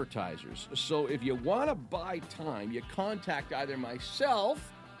advertisers. So if you want to buy time, you contact either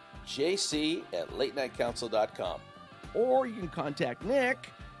myself jc@latenightcouncil.com. Or you can contact Nick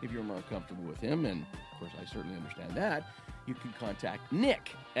if you're more comfortable with him, and of course I certainly understand that. You can contact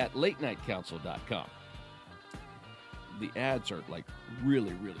Nick at latenightcouncil.com. The ads are like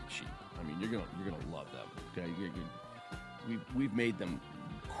really, really cheap. I mean, you're gonna love them. Okay, we've made them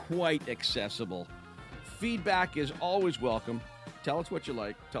quite accessible. Feedback is always welcome. Tell us what you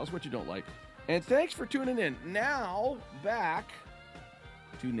like. Tell us what you don't like. And thanks for tuning in. Now back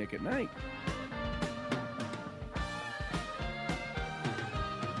to Nick at Night.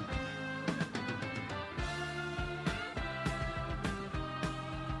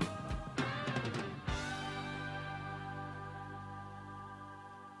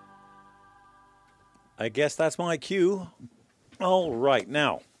 I guess that's my cue. All right.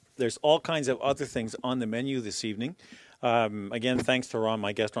 Now, there's all kinds of other things on the menu this evening. Again, thanks to Ron,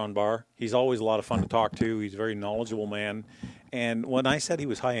 my guest, Ron Barr. He's always a lot of fun to talk to. He's a very knowledgeable man. And when I said he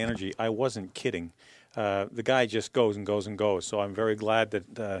was high energy, I wasn't kidding. The guy just goes and goes and goes. So I'm very glad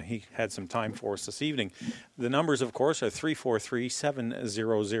that he had some time for us this evening. The numbers, of course, are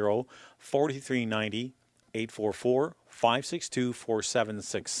 343-700-4390,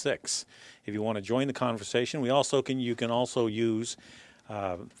 844-562-4766. If you want to join the conversation, you can also use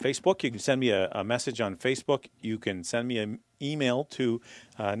Facebook. You can send me a message on Facebook. You can send me an email to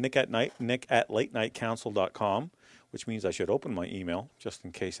Nick at latenightcouncil.com, which means I should open my email just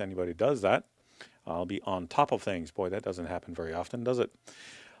in case anybody does that. I'll be on top of things. Boy, that doesn't happen very often, does it?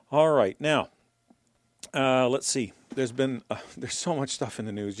 All right, now let's see. There's so much stuff in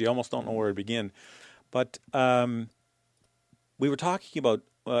the news. You almost don't know where to begin. But we were talking about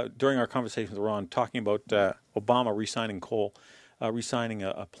during our conversation with Ron, talking about Obama re-signing coal. Re-signing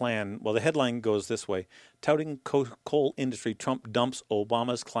a plan. Well, the headline goes this way: touting coal industry, Trump dumps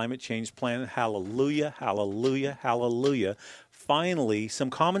Obama's climate change plan. Hallelujah, hallelujah, hallelujah. Finally,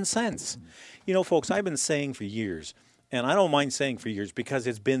 some common sense. You know, folks, I've been saying for years, and I don't mind saying for years because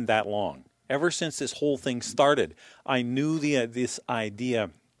it's been that long. Ever since this whole thing started, I knew this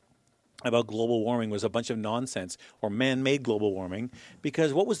idea about global warming was a bunch of nonsense, or man-made global warming,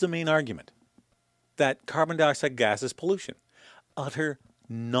 because what was the main argument? That carbon dioxide gas is pollution. Utter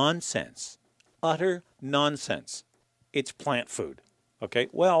nonsense. Utter nonsense. It's plant food. Okay,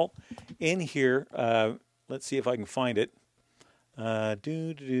 well, in here, let's see if I can find it.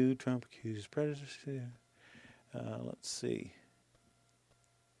 Trump accuses predators. Let's see.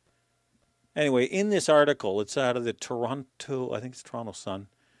 Anyway, in this article, it's out of the Toronto Sun.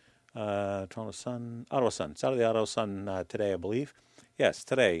 Ottawa Sun. It's out of the Ottawa Sun today, I believe. Yes,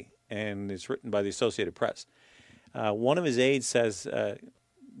 today, and it's written by the Associated Press. One of his aides says that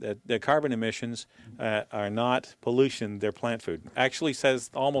the carbon emissions are not pollution, they're plant food. Actually says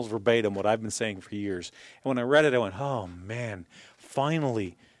almost verbatim what I've been saying for years. And when I read it, I went, oh, man,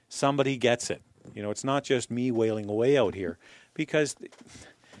 finally somebody gets it. You know, it's not just me wailing away out here.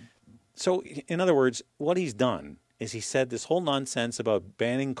 So, in other words, what he's done is he said this whole nonsense about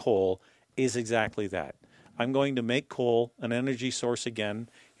banning coal is exactly that. I'm going to make coal an energy source again.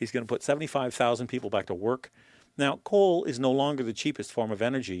 He's going to put 75,000 people back to work. Now, coal is no longer the cheapest form of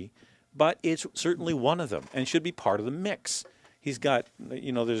energy, but it's certainly one of them and should be part of the mix. He's got,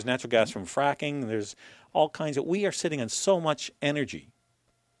 there's natural gas from fracking. There's all kinds of, we are sitting on so much energy.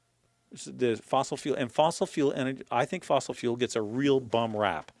 The fossil fuel energy, I think fossil fuel gets a real bum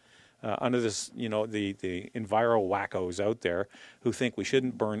rap under this, the enviro wackos out there who think we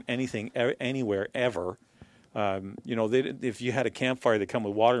shouldn't burn anything anywhere ever. If you had a campfire, they come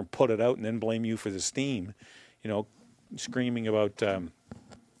with water and put it out and then blame you for the steam. Screaming about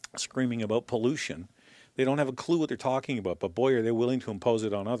pollution. They don't have a clue what they're talking about, but boy, are they willing to impose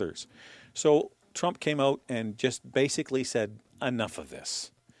it on others. So Trump came out and just basically said, enough of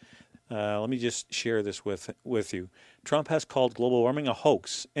this. Let me just share this with you. Trump has called global warming a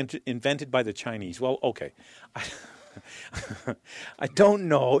hoax invented by the Chinese. Well, okay. I don't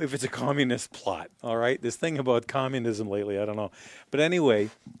know if it's a communist plot, all right? This thing about communism lately, I don't know. But anyway,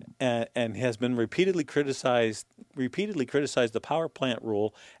 and has been repeatedly criticized the power plant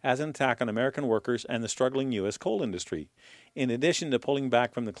rule as an attack on American workers and the struggling U.S. coal industry. In addition to pulling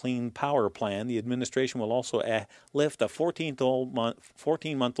back from the Clean Power Plan, the administration will also lift a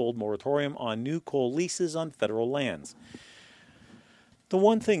 14-month-old moratorium on new coal leases on federal lands. The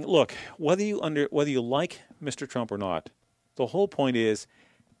one thing, look, whether you like Mr. Trump or not, the whole point is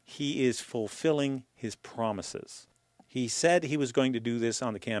he is fulfilling his promises. He said he was going to do this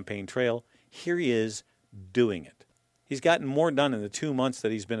on the campaign trail. Here he is doing it. He's gotten more done in the 2 months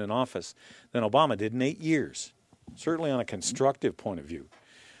that he's been in office than Obama did in 8 years, certainly on a constructive point of view.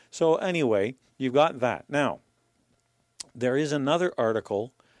 So anyway, you've got that. Now, there is another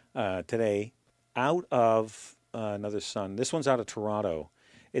article today out of another Sun. This one's out of Toronto.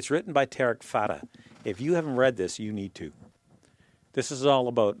 It's written by Tarek Fatah. If you haven't read this, you need to. This is all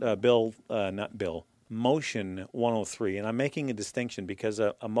about Motion 103, and I'm making a distinction because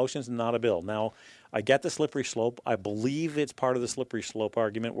a motion is not a bill. Now, I get the slippery slope. I believe it's part of the slippery slope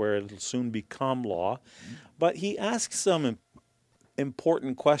argument where it'll soon become law. But he asks some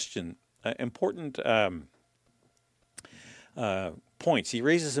important points. He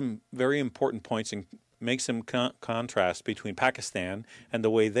raises some very important points and makes some contrast between Pakistan and the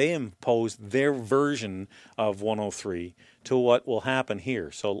way they impose their version of 103 to what will happen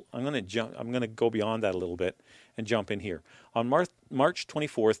here. So I'm going to go beyond that a little bit and jump in here. On March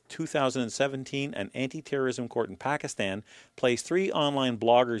 24th, 2017, an anti-terrorism court in Pakistan placed 3 online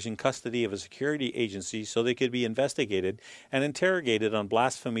bloggers in custody of a security agency so they could be investigated and interrogated on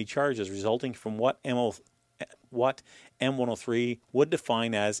blasphemy charges resulting from what M103 would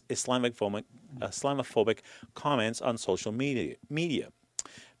define as Islamophobic comments on social media.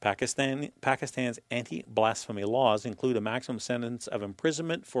 Pakistan's anti-blasphemy laws include a maximum sentence of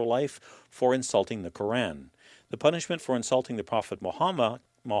imprisonment for life for insulting the Quran. The punishment for insulting the Prophet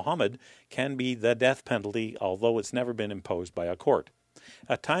Muhammad can be the death penalty, although it's never been imposed by a court.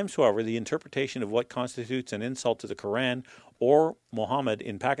 At times, however, the interpretation of what constitutes an insult to the Quran or Muhammad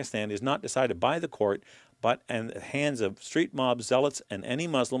in Pakistan is not decided by the court, but in the hands of street mob zealots and any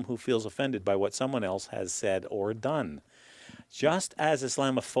Muslim who feels offended by what someone else has said or done. Just as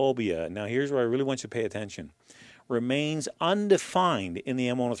Islamophobia, now here's where I really want you to pay attention, remains undefined in the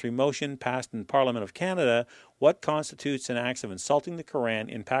M103 motion passed in Parliament of Canada, what constitutes an act of insulting the Quran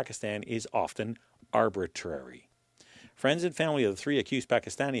in Pakistan is often arbitrary. Friends and family of the 3 accused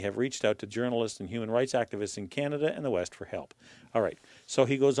Pakistani have reached out to journalists and human rights activists in Canada and the West for help. All right, so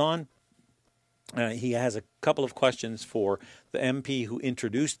he goes on. He has a couple of questions for the MP who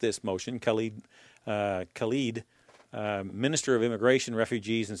introduced this motion, Khalid, Minister of Immigration,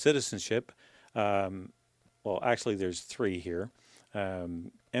 Refugees and Citizenship. Well, actually, there's 3 here.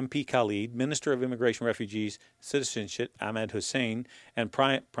 MP Khalid, Minister of Immigration, Refugees, Citizenship, Ahmed Hussein, and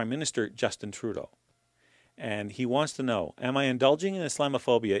Prime Minister Justin Trudeau. And he wants to know, am I indulging in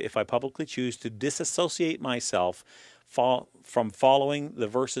Islamophobia if I publicly choose to disassociate myself from following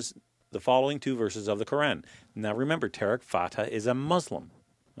the following 2 verses of the Quran? Now remember, Tarek Fatah is a Muslim.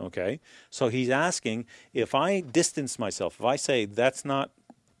 Okay? So he's asking, if I distance myself, if I say that's not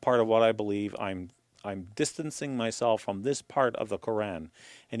part of what I believe, I'm distancing myself from this part of the Quran.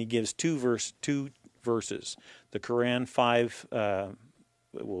 And he gives 2 verses. The Quran 5,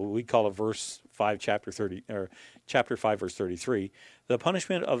 we call it verse 5, chapter 5, verse 33. The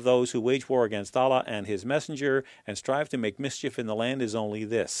punishment of those who wage war against Allah and His Messenger and strive to make mischief in the land is only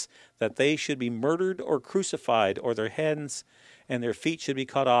this, that they should be murdered or crucified, or their hands and their feet should be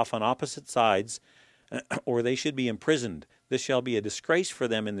cut off on opposite sides, or they should be imprisoned. This shall be a disgrace for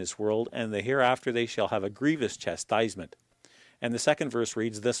them in this world, and the hereafter they shall have a grievous chastisement. And the second verse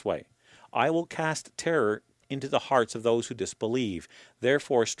reads this way, I will cast terror into the hearts of those who disbelieve.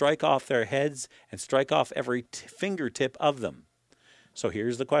 Therefore strike off their heads and strike off every fingertip of them. So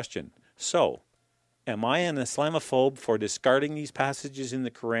here's the question. So, am I an Islamophobe for discarding these passages in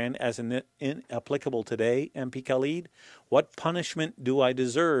the Quran as inapplicable today, MP Khalid? What punishment do I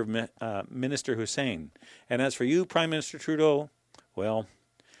deserve, Minister Hussein? And as for you, Prime Minister Trudeau, well,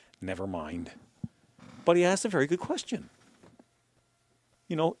 never mind. But he asked a very good question.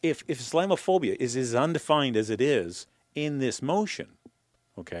 You know, if Islamophobia is as undefined as it is in this motion,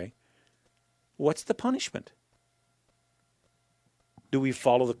 okay, what's the punishment? Do we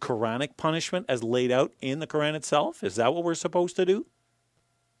follow the Quranic punishment as laid out in the Quran itself? Is that what we're supposed to do?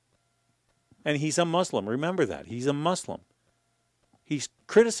 And he's a Muslim. Remember that. He's a Muslim. He's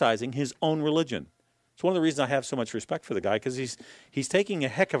criticizing his own religion. It's one of the reasons I have so much respect for the guy, because he's taking a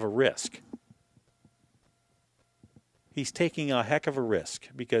heck of a risk. He's taking a heck of a risk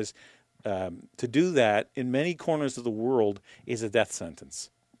because to do that in many corners of the world is a death sentence.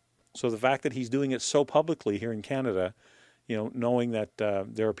 So the fact that he's doing it so publicly here in Canada, you know, knowing that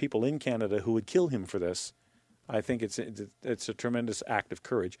there are people in Canada who would kill him for this, I think it's a tremendous act of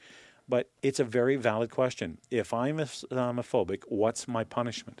courage. But it's a very valid question. If I'm Islamophobic, what's my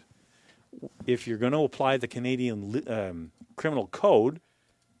punishment? If you're going to apply the Canadian criminal code,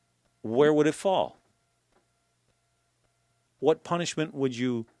 where would it fall? What punishment would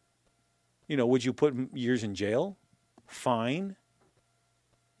you put years in jail, fine,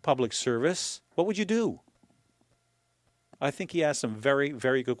 public service? What would you do? I think he asked some very,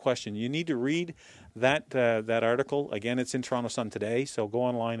 very good questions. You need to read that article. Again, it's in Toronto Sun today, so go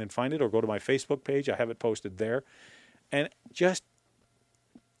online and find it, or go to my Facebook page. I have it posted there. And just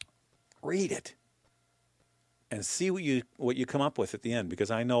Read it and see what you come up with at the end,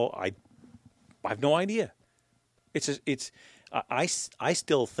 because I know I have no idea. I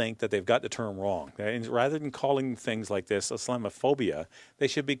still think that they've got the term wrong. And rather than calling things like this Islamophobia, they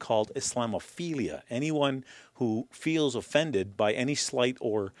should be called Islamophilia. Anyone who feels offended by any slight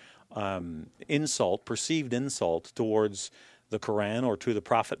or insult, perceived insult towards the Quran or to the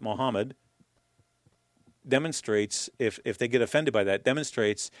Prophet Muhammad, demonstrates, if they get offended by that,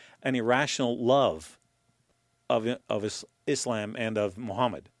 demonstrates an irrational love of Islam and of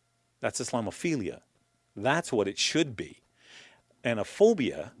Muhammad. That's Islamophilia. That's what it should be. And a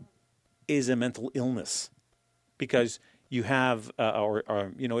phobia is a mental illness, because you have,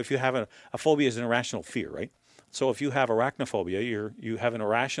 if you have a phobia is an irrational fear, right? So if you have arachnophobia, you have an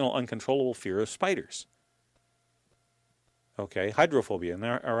irrational, uncontrollable fear of spiders. Okay, hydrophobia, an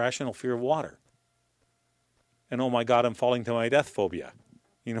irrational fear of water. And oh my God, I'm falling to my death phobia.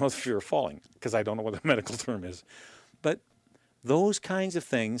 You know, the fear of falling, because I don't know what the medical term is. But those kinds of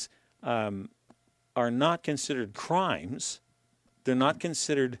things are not considered crimes. They're not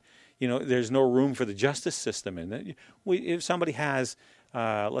considered, there's no room for the justice system in it. If somebody has,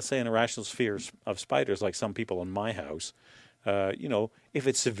 let's say, an irrational fear of spiders, like some people in my house, if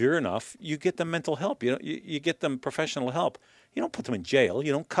it's severe enough, you get them mental help. You get them professional help. You don't put them in jail.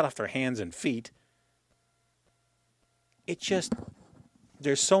 You don't cut off their hands and feet.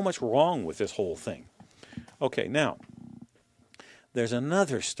 There's so much wrong with this whole thing. Okay, now, there's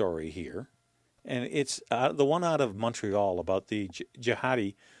another story here. And it's the one out of Montreal about the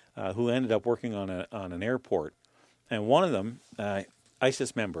jihadi who ended up working on an airport. And one of them,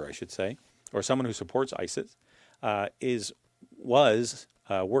 ISIS member, I should say, or someone who supports ISIS, was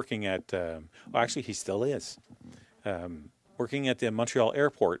working at, actually he still is, working at the Montreal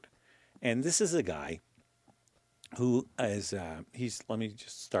airport. And this is a guy who is, let me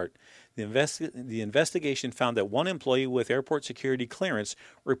just start. The investigation found that one employee with airport security clearance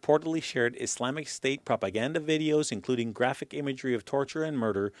reportedly shared Islamic State propaganda videos, including graphic imagery of torture and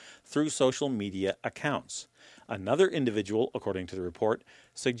murder, through social media accounts. Another individual, according to the report,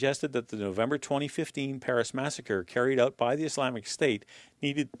 suggested that the November 2015 Paris massacre carried out by the Islamic State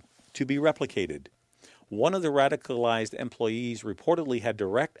needed to be replicated. One of the radicalized employees reportedly had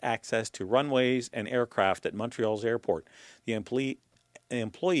direct access to runways and aircraft at Montreal's airport. The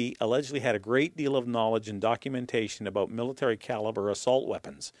employee allegedly had a great deal of knowledge and documentation about military-caliber assault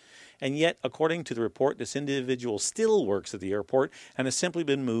weapons. And yet, according to the report, this individual still works at the airport and has simply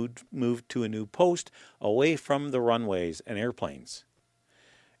been moved to a new post away from the runways and airplanes.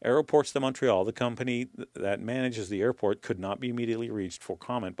 Aeroports de Montreal, the company that manages the airport, could not be immediately reached for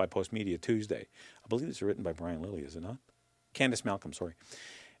comment by Postmedia Tuesday. I believe it's written by Brian Lilly, is it not? Candace Malcolm, sorry.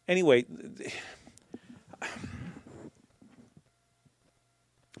 Anyway,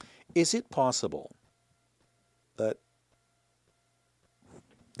 is it possible that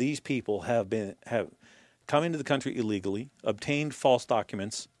these people have come into the country illegally, obtained false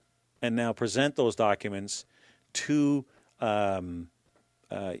documents, and now present those documents to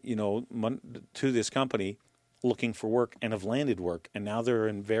to this company looking for work and have landed work, and now they're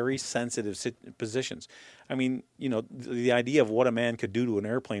in very sensitive positions? I mean, the idea of what a man could do to an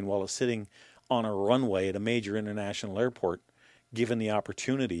airplane while it's sitting on a runway at a major international airport, given the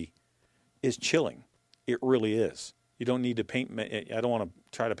opportunity, is chilling. It really is. You don't need to paint, I don't want to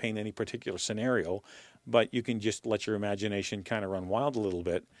try to paint any particular scenario, but you can just let your imagination kind of run wild a little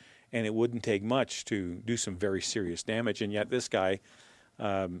bit, and it wouldn't take much to do some very serious damage, and yet this guy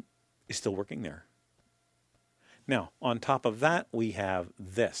is still working there. Now, on top of that, we have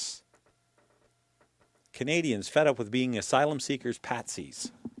this. Canadians fed up with being asylum seekers' patsies.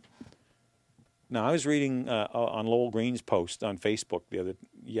 Now, I was reading on Lowell Green's post on Facebook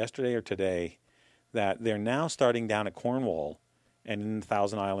yesterday or today that they're now starting down at Cornwall and in the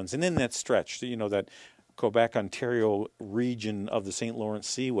Thousand Islands and in that stretch, that Quebec, Ontario region of the St. Lawrence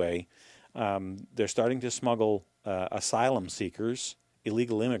Seaway. They're starting to smuggle asylum seekers,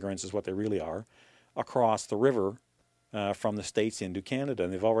 illegal immigrants is what they really are, across the river from the States into Canada.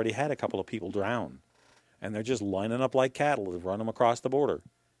 And they've already had a couple of people drown. And they're just lining up like cattle to run them across the border.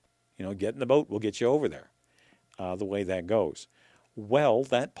 Get in the boat, we'll get you over there, the way that goes. Well,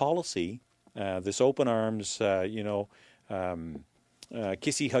 that policy, this open arms,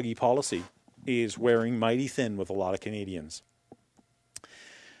 kissy-huggy policy, is wearing mighty thin with a lot of Canadians.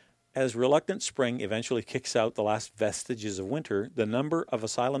 As reluctant spring eventually kicks out the last vestiges of winter, the number of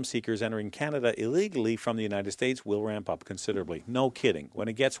asylum seekers entering Canada illegally from the United States will ramp up considerably. No kidding. When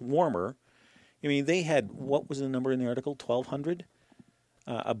it gets warmer, they had, what was the number in the article, 1,200?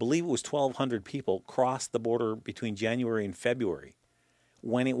 I believe it was 1,200 people crossed the border between January and February.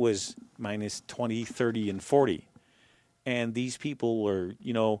 when it was minus 20, 30, and 40. And these people are,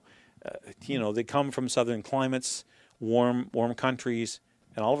 they come from southern climates, warm countries,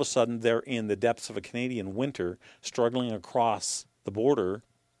 and all of a sudden they're in the depths of a Canadian winter, struggling across the border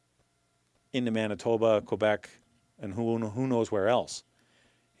into Manitoba, Quebec, and who knows where else.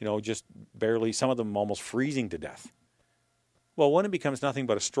 Just barely, some of them almost freezing to death. Well, when it becomes nothing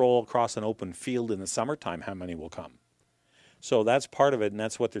but a stroll across an open field in the summertime, how many will come? So that's part of it, and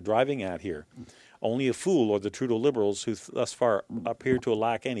that's what they're driving at here. Only a fool, or the Trudeau Liberals, who thus far appear to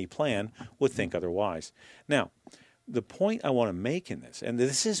lack any plan, would think otherwise. Now, the point I want to make in this, and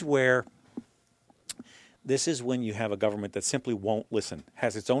this is when you have a government that simply won't listen,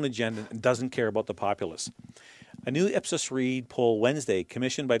 has its own agenda, and doesn't care about the populace. A new Ipsos Reid poll Wednesday,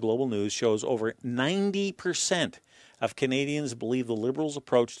 commissioned by Global News, shows over 90% of Canadians believe the Liberals'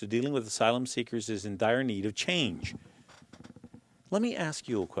 approach to dealing with asylum seekers is in dire need of change. Let me ask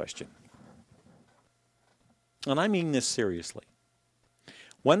you a question. And I mean this seriously.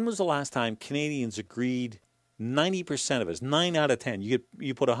 When was the last time Canadians agreed, 90% of us, 9 out of 10, you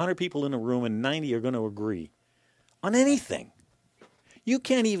put 100 people in a room and 90 are going to agree on anything? You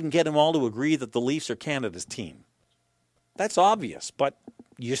can't even get them all to agree that the Leafs are Canada's team. That's obvious, but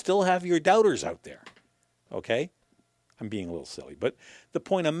you still have your doubters out there, okay? I'm being a little silly, but the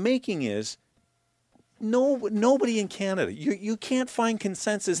point I'm making is nobody in Canada, you can't find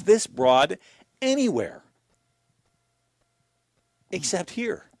consensus this broad anywhere except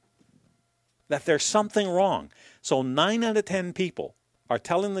here, that there's something wrong. So 9 out of 10 people are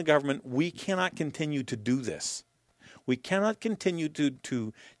telling the government, we cannot continue to do this. We cannot continue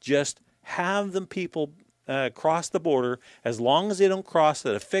to just have the people cross the border as long as they don't cross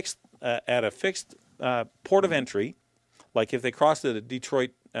at a fixed port of entry. Like if they crossed at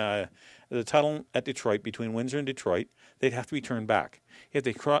Detroit, the tunnel at Detroit between Windsor and Detroit, they'd have to be turned back. If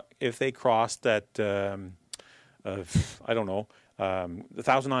they crossed at the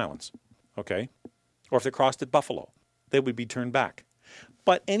Thousand Islands, okay, or if they crossed at Buffalo, they would be turned back.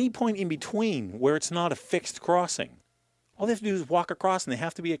 But any point in between where it's not a fixed crossing, all they have to do is walk across, and they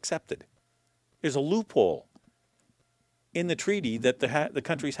have to be accepted. There's a loophole in the treaty that the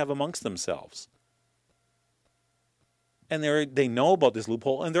countries have amongst themselves. And they know about this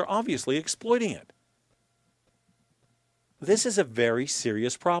loophole, and they're obviously exploiting it. This is a very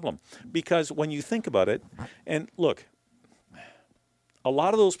serious problem, because when you think about it, and look, a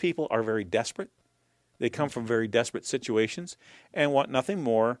lot of those people are very desperate. They come from very desperate situations and want nothing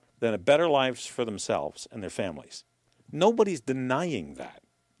more than a better lives for themselves and their families. Nobody's denying that,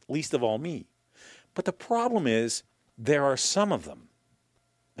 least of all me. But the problem is, there are some of them,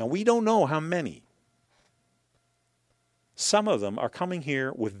 and we don't know how many. Some of them are coming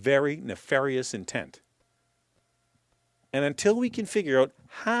here with very nefarious intent. And until we can figure out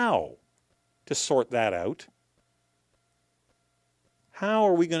how to sort that out, how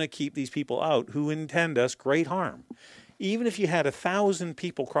are we going to keep these people out who intend us great harm? Even if you had 1,000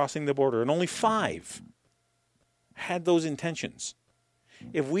 people crossing the border and only 5 had those intentions,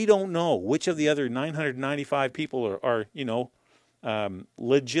 if we don't know which of the other 995 people are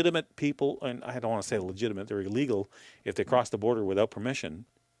legitimate people, and I don't want to say legitimate, they're illegal if they cross the border without permission.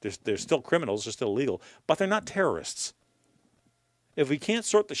 They're still criminals, they're still illegal, but they're not terrorists. If we can't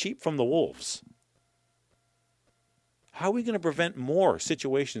sort the sheep from the wolves, how are we going to prevent more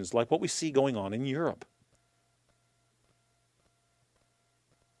situations like what we see going on in Europe?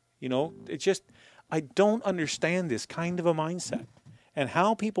 It's just, I don't understand this kind of a mindset. And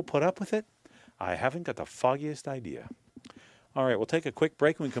how people put up with it, I haven't got the foggiest idea. All right, we'll take a quick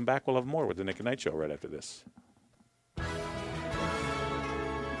break. When we come back, we'll have more with the Nick and Knight Show right after this.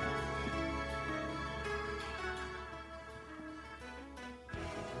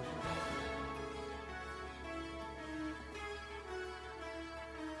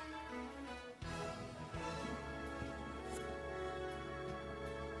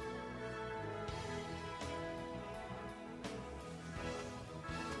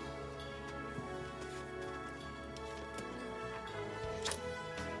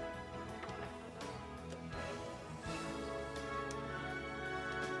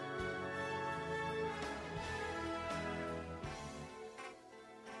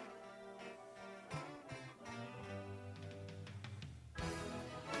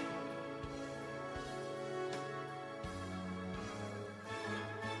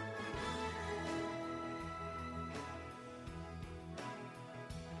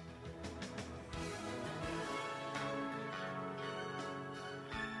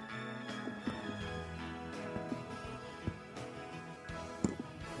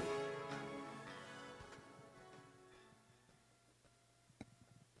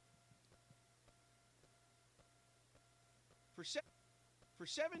 For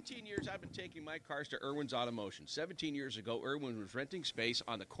 17 years, I've been taking my cars to Irwin's Automotion. 17 years ago, Irwin was renting space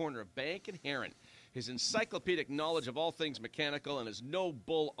on the corner of Bank and Heron. His encyclopedic knowledge of all things mechanical and his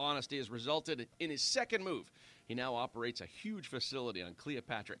no-bull honesty has resulted in his second move. He now operates a huge facility on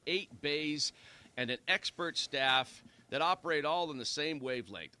Cleopatra, 8 bays, and an expert staff that operate all in the same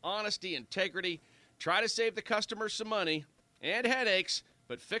wavelength. Honesty, integrity, try to save the customer some money and headaches,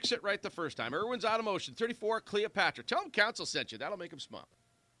 but fix it right the first time. Irwin's Automotion, 34 Cleopatra. Tell them Council sent you. That'll make them smile.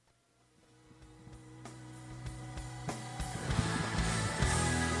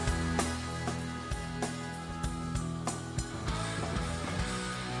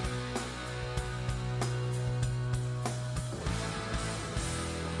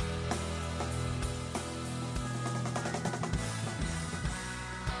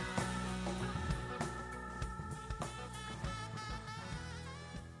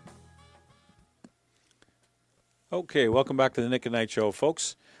 Okay, welcome back to the Nick at Night Show,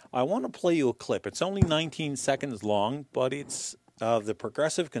 folks. I want to play you a clip. It's only 19 seconds long, but it's the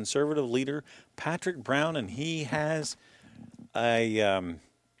progressive conservative leader, Patrick Brown, and he has he's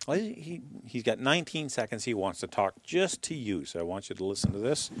got 19 seconds he wants to talk just to you. So I want you to listen to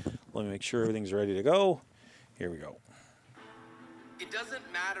this. Let me make sure everything's ready to go. Here we go. It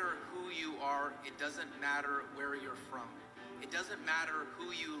doesn't matter who you are. It doesn't matter where you're from. It doesn't matter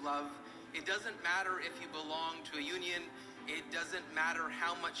who you love. It doesn't matter if you belong to a union. It doesn't matter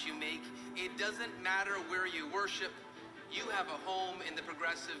how much you make. It doesn't matter where you worship. You have a home in the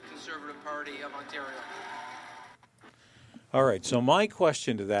Progressive Conservative Party of Ontario. All right, so my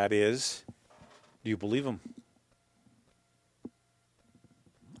question to that is, do you believe him?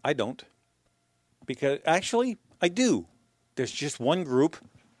 I don't. Because, actually, I do. There's just one group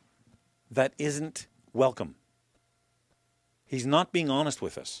that isn't welcome. He's not being honest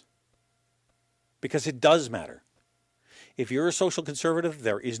with us. Because it does matter. If you're a social conservative,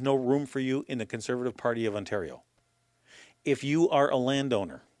 there is no room for you in the Conservative Party of Ontario. If you are a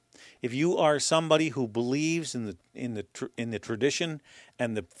landowner, if you are somebody who believes in the tradition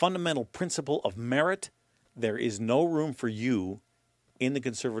and the fundamental principle of merit, there is no room for you in the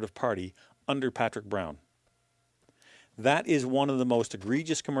Conservative Party under Patrick Brown. That is one of the most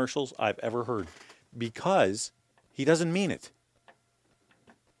egregious commercials I've ever heard because he doesn't mean it.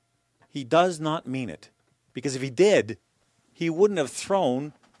 He does not mean it. Because if he did, he wouldn't have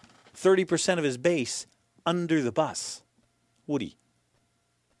thrown 30% of his base under the bus, would he?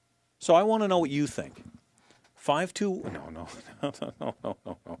 So I want to know what you think.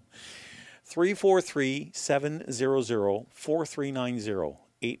 343-700-4390,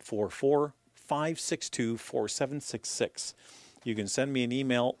 844-562-4766. You can send me an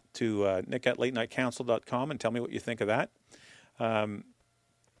email to nick@latenightcouncil.com and tell me what you think of that.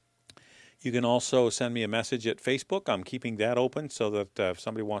 You can also send me a message at Facebook. I'm keeping that open so that if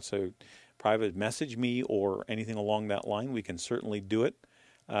somebody wants to private message me or anything along that line, we can certainly do it.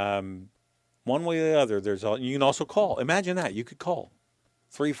 One way or the other, you can also call. Imagine that. You could call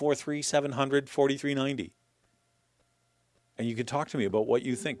 343-700-4390. And you can talk to me about what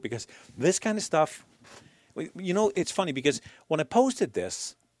you think. Because this kind of stuff, you know, it's funny because when I posted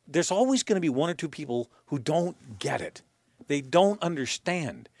this, there's always going to be one or two people who don't get it. They don't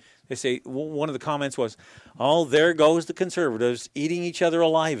understand. They say, one of the comments was, oh, there goes the Conservatives eating each other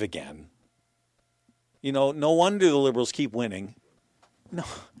alive again. You know, no wonder the Liberals keep winning. No,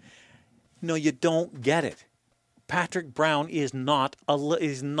 you don't get it. Patrick Brown is not a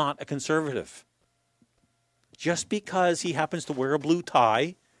Conservative. Just because he happens to wear a blue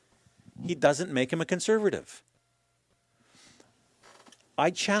tie, he doesn't make him a Conservative. I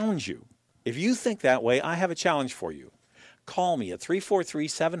challenge you. If you think that way, I have a challenge for you. Call me at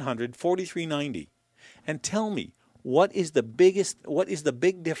 343-700-4390 and tell me what is the big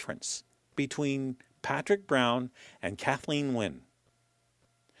difference between Patrick Brown and Kathleen Wynne?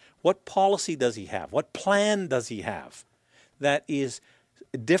 What policy does he have? What plan does he have that is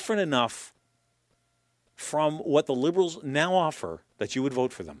different enough from what the Liberals now offer that you would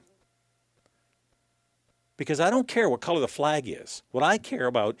vote for them? Because I don't care what color the flag is. What I care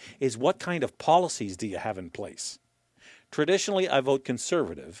about is what kind of policies do you have in place? Traditionally, I vote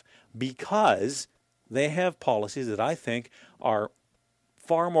Conservative because they have policies that I think are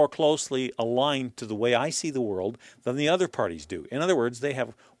far more closely aligned to the way I see the world than the other parties do. In other words, they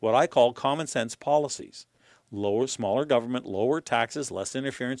have what I call common sense policies. Smaller government, lower taxes, less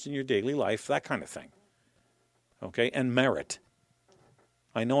interference in your daily life, that kind of thing. Okay, and merit.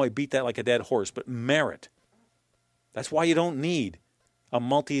 I know I beat that like a dead horse, but merit. That's why you don't need a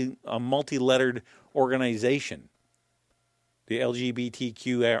multi-lettered organization. the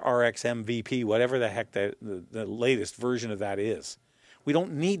LGBTQ RXMVP, whatever the heck the latest version of that is. We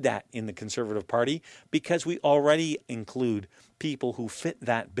don't need that in the Conservative Party because we already include people who fit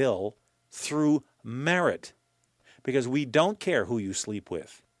that bill through merit. Because we don't care who you sleep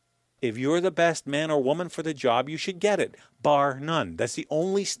with. If you're the best man or woman for the job, you should get it, bar none. That's the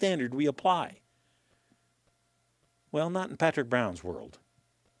only standard we apply. Well, not in Patrick Brown's world.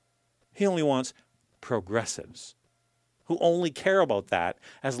 He only wants progressives who only care about that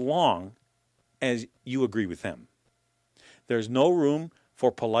as long as you agree with them. There's no room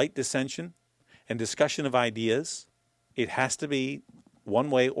for polite dissension and discussion of ideas. It has to be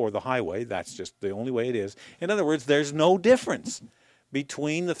one way or the highway. That's just the only way it is. In other words, there's no difference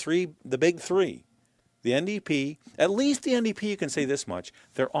between the big three. The NDP, at least the NDP, you can say this much,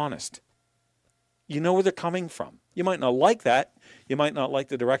 they're honest. You know where they're coming from. You might not like that. You might not like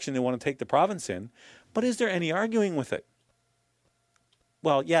the direction they want to take the province in. But is there any arguing with it?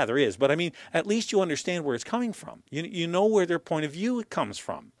 Well, yeah, there is. But I mean, at least you understand where it's coming from. You know where their point of view comes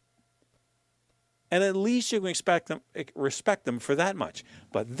from. And at least you can respect them for that much.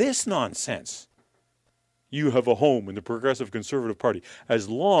 But this nonsense, you have a home in the Progressive Conservative Party as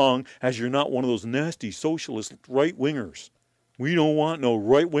long as you're not one of those nasty socialist right-wingers. We don't want no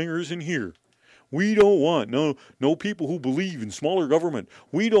right-wingers in here. We don't want no people who believe in smaller government.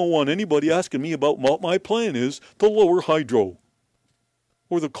 We don't want anybody asking me about what my plan is to lower hydro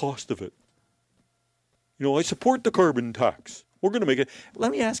or the cost of it. You know, I support the carbon tax. We're going to make it.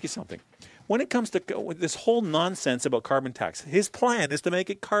 Let me ask you something. When it comes to this whole nonsense about carbon tax, his plan is to make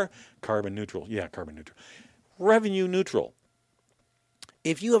it carbon neutral. Yeah, carbon neutral. Revenue neutral.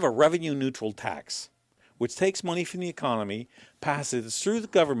 If you have a revenue neutral tax, which takes money from the economy, passes it through the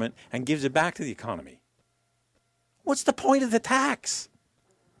government, and gives it back to the economy, what's the point of the tax?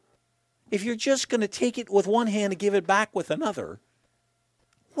 If you're just going to take it with one hand and give it back with another,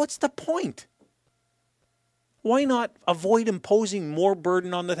 what's the point? Why not avoid imposing more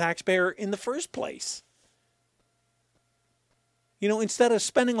burden on the taxpayer in the first place? You know, instead of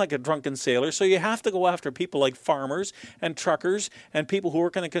spending like a drunken sailor, so you have to go after people like farmers and truckers and people who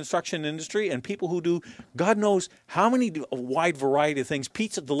work in the construction industry and people who do God knows how many a wide variety of things,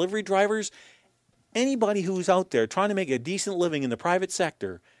 pizza delivery drivers, anybody who's out there trying to make a decent living in the private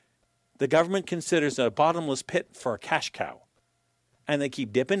sector, the government considers a bottomless pit for a cash cow. And they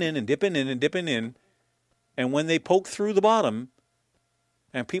keep dipping in and dipping in and dipping in. And when they poke through the bottom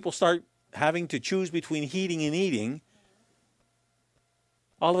and people start having to choose between heating and eating,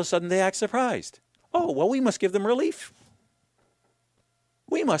 all of a sudden they act surprised. Oh, well, we must give them relief.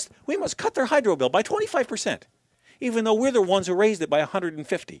 We must cut their hydro bill by 25%, even though we're the ones who raised it by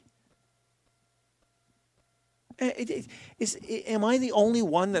 150. Am I the only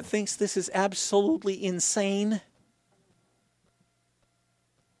one that thinks this is absolutely insane?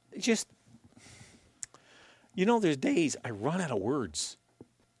 Just, you know, there's days I run out of words.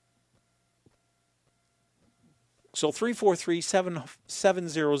 So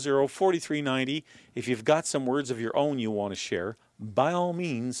 343-700-4390, if you've got some words of your own you want to share, by all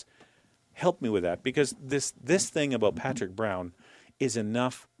means, help me with that. Because this thing about Patrick Brown is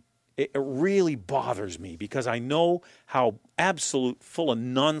enough. It really bothers me because I know how absolute full of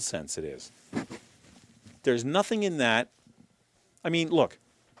nonsense it is. There's nothing in that. I mean, look.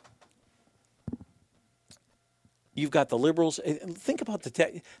 You've got the Liberals. Think about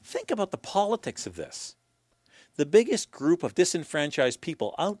the politics of this. The biggest group of disenfranchised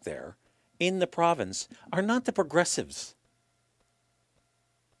people out there in the province are not the Progressives.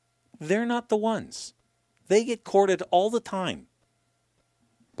 They're not the ones. They get courted all the time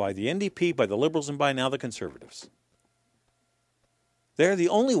by the NDP, by the Liberals, and by now the Conservatives. They're the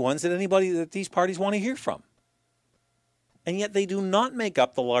only ones that these parties want to hear from. And yet they do not make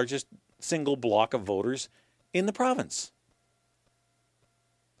up the largest single block of voters in the province.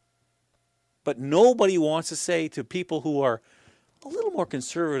 But nobody wants to say to people who are a little more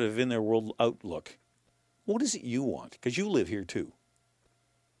conservative in their world outlook, what is it you want? Because you live here too.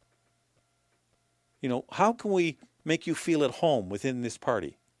 You know, how can we make you feel at home within this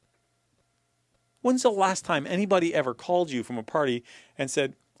party? When's the last time anybody ever called you from a party and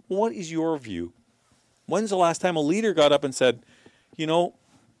said, what is your view? When's the last time a leader got up and said, you know,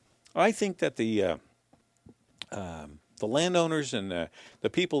 I think that the landowners and the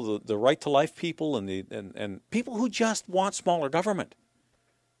people, the right to life people, and people who just want smaller government,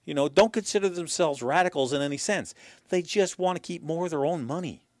 you know, don't consider themselves radicals in any sense. They just want to keep more of their own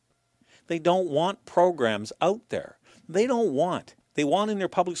money. They don't want programs out there. They want in their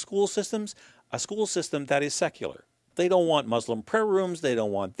public school systems a school system that is secular. They don't want Muslim prayer rooms. They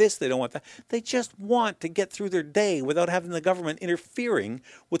don't want this. They don't want that. They just want to get through their day without having the government interfering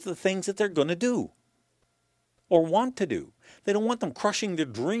with the things that they're going to do or want to do. They don't want them crushing their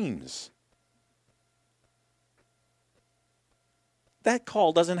dreams. That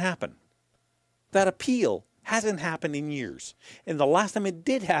call doesn't happen. That appeal hasn't happened in years. And the last time it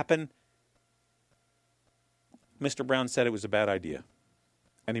did happen, Mr. Brown said it was a bad idea.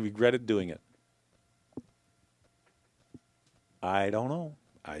 And he regretted doing it. I don't know.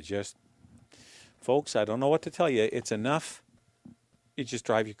 Folks, I don't know what to tell you. It's enough. It just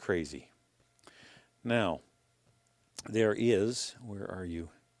drives you crazy. Now, where are you?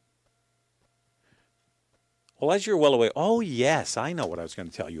 Well, as you're well aware, oh yes, I know what I was going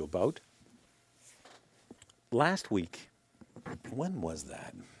to tell you about. Last week, when was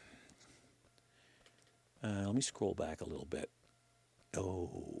that? Let me scroll back a little bit.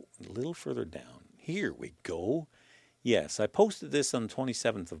 Oh, a little further down. Here we go. Yes, I posted this on the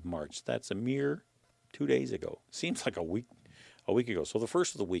 27th of March. That's a mere 2 days ago. Seems like a week ago. So the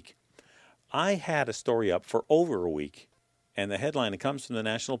first of the week. I had a story up for over a week, and the headline, it comes from the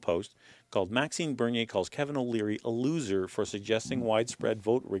National Post, called Maxine Bernier calls Kevin O'Leary a loser for suggesting widespread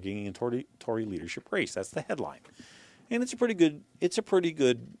vote rigging in Tory leadership race. That's the headline. And it's a pretty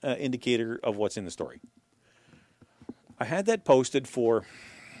good indicator of what's in the story. I had that posted for,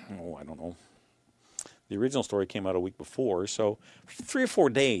 I don't know. The original story came out a week before, so 3 or 4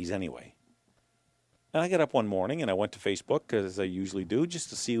 days anyway. And I got up one morning and I went to Facebook, as I usually do, just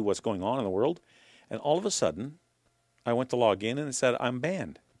to see what's going on in the world. And all of a sudden, I went to log in and it said, I'm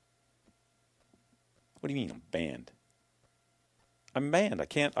banned. What do you mean I'm banned? I'm banned. I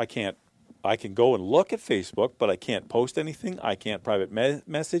can go and look at Facebook, but I can't post anything. I can't private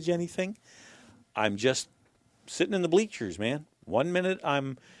message anything. I'm just sitting in the bleachers, man. 1 minute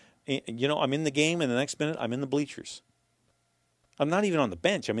I'm in the game, and the next minute I'm in the bleachers. I'm not even on the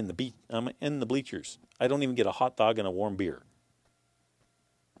bench. I'm in the bleachers. I don't even get a hot dog and a warm beer.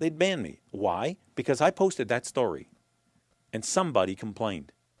 They'd ban me. Why? Because I posted that story, and somebody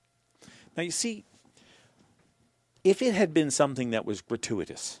complained. Now, you see, if it had been something that was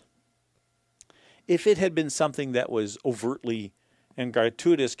gratuitous, if it had been something that was overtly, and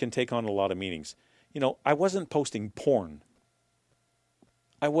gratuitous can take on a lot of meanings. I wasn't posting porn.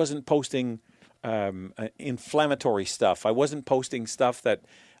 I wasn't posting inflammatory stuff. I wasn't posting stuff that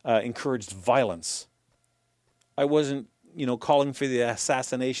encouraged violence. I wasn't, calling for the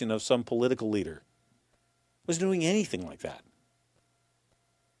assassination of some political leader. I wasn't doing anything like that.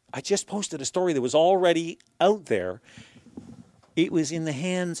 I just posted a story that was already out there. It was in the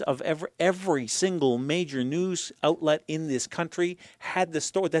hands of every single major news outlet in this country had the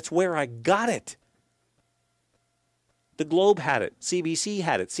story. That's where I got it. The Globe had it. CBC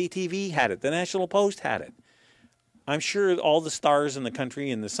had it. CTV had it. The National Post had it. I'm sure all the stars in the country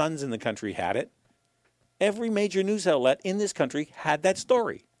and the suns in the country had it. Every major news outlet in this country had that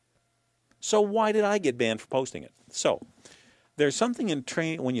story. So why did I get banned for posting it? So there's something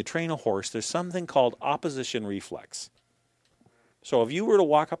when you train a horse, there's something called opposition reflex. So if you were to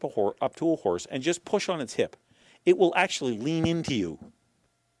walk up to a horse and just push on its hip, it will actually lean into you.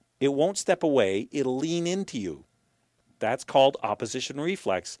 It won't step away. It'll lean into you. That's called opposition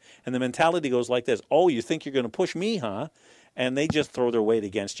reflex. And the mentality goes like this. Oh, you think you're going to push me, huh? And they just throw their weight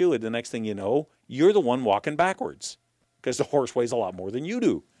against you. And the next thing you know, you're the one walking backwards because the horse weighs a lot more than you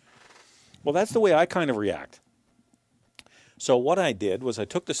do. Well, that's the way I kind of react. So what I did was I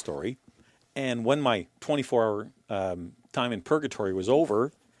took the story, and when my 24-hour time in purgatory was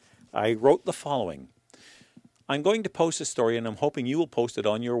over, I wrote the following. I'm going to post a story, and I'm hoping you will post it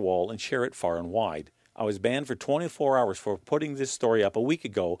on your wall and share it far and wide. I was banned for 24 hours for putting this story up a week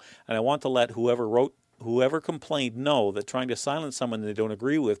ago, and I want to let whoever complained know that trying to silence someone they don't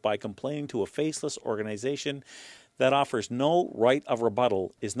agree with by complaining to a faceless organization that offers no right of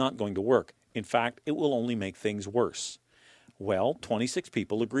rebuttal is not going to work. In fact, it will only make things worse. Well, 26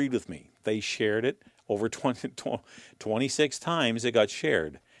 people agreed with me. They shared it over 26 times. It got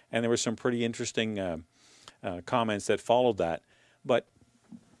shared, and there were some pretty interesting comments that followed that. But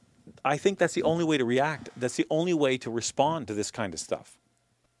I think that's the only way to react. That's the only way to respond to this kind of stuff.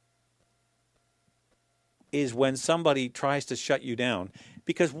 Is when somebody tries to shut you down.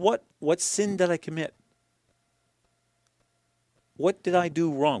 Because what sin did I commit? What did I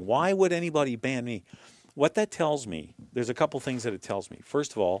do wrong? Why would anybody ban me? What that tells me, there's a couple things that it tells me.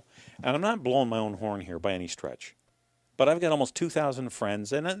 First of all, and I'm not blowing my own horn here by any stretch, but I've got almost 2,000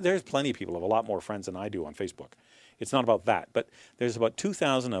 friends, and there's plenty of people who have a lot more friends than I do on Facebook. It's not about that, but there's about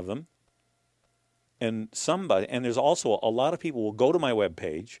 2,000 of them, and there's also a lot of people will go to my web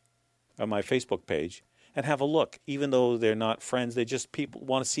page, my Facebook page, and have a look, even though they're not friends. They just people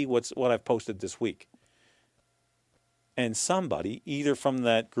want to see what I've posted this week. And somebody, either from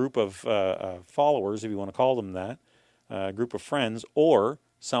that group of followers, if you want to call them that, group of friends, or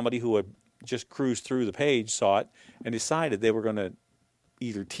somebody who had just cruised through the page, saw it, and decided they were going to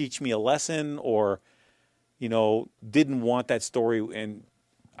either teach me a lesson or, didn't want that story. And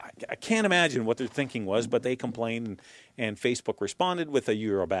I can't imagine what their thinking was, but they complained, and Facebook responded with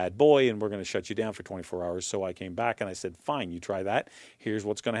you're a bad boy, and we're going to shut you down for 24 hours. So I came back and I said, fine, you try that. Here's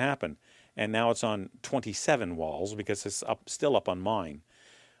what's going to happen. And now it's on 27 walls because it's still up on mine.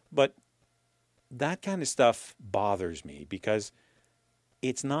 But that kind of stuff bothers me because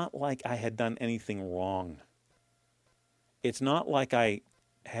it's not like I had done anything wrong. It's not like I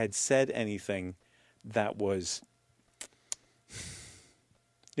had said anything that was,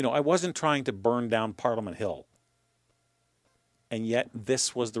 I wasn't trying to burn down Parliament Hill. And yet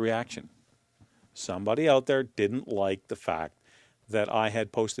this was the reaction. Somebody out there didn't like the fact that I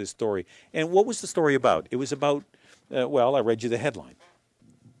had posted this story. And what was the story about? It was about, I read you the headline.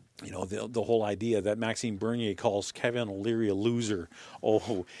 The whole idea that Maxime Bernier calls Kevin O'Leary a loser.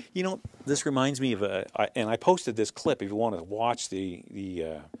 Oh, this reminds me of and I posted this clip if you want to watch the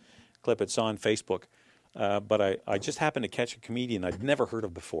clip. It's on Facebook. But I just happened to catch a comedian I'd never heard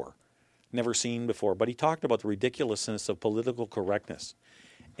of before, never seen before. But he talked about the ridiculousness of political correctness.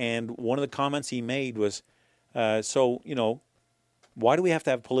 And one of the comments he made was, why do we have to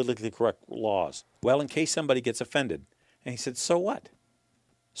have politically correct laws? Well, in case somebody gets offended. And he said, so what?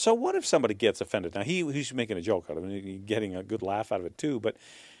 So what if somebody gets offended? Now, he's making a joke out of it. He's getting a good laugh out of it, too. But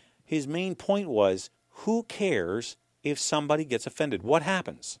his main point was, who cares if somebody gets offended? What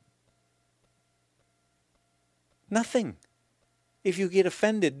happens? Nothing. If you get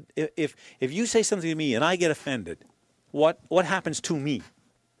offended, if you say something to me and I get offended, what happens to me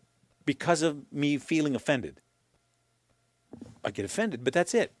because of me feeling offended? I get offended, but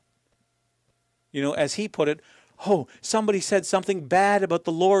that's it. As he put it, somebody said something bad about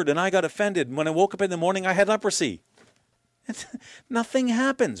the Lord and I got offended. And when I woke up in the morning, I had leprosy. Nothing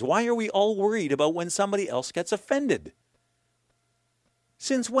happens. Why are we all worried about when somebody else gets offended?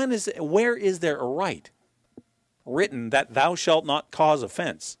 Where is there a right written that thou shalt not cause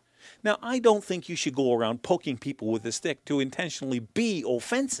offense? Now, I don't think you should go around poking people with a stick to intentionally be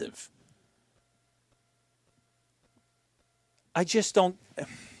offensive. I just don't.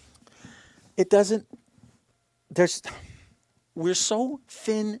 It doesn't. We're so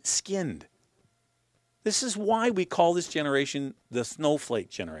thin-skinned. This is why we call this generation the snowflake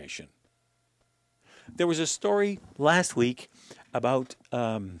generation. There was a story last week about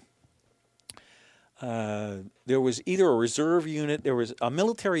there was either a reserve unit, there was a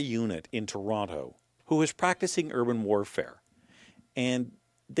military unit in Toronto who was practicing urban warfare. And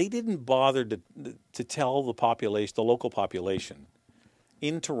they didn't bother to tell the population, the local population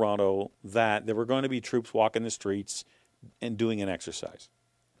in Toronto, that there were going to be troops walking the streets and doing an exercise.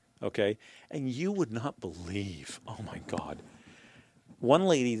 Okay? And you would not believe, oh my God, one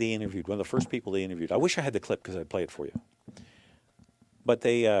lady they interviewed, one of the first people they interviewed, I wish I had the clip because I'd play it for you. But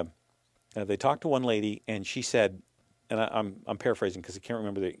they talked to one lady and she said, and I'm paraphrasing because I can't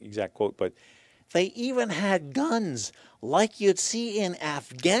remember the exact quote, but they even had guns like you'd see in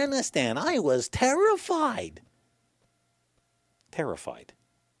Afghanistan. I was terrified. Terrified.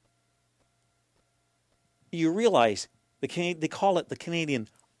 You realize they call it the Canadian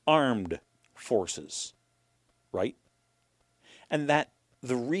Armed Forces, right? And that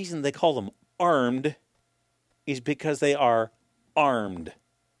the reason they call them armed is because they are armed.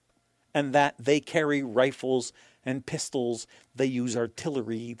 And that they carry rifles and pistols, they use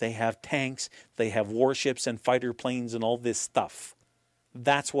artillery, they have tanks, they have warships and fighter planes and all this stuff.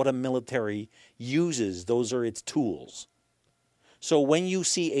 That's what a military uses. Those are its tools. So when you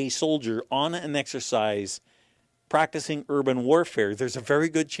see a soldier on an exercise practicing urban warfare, there's a very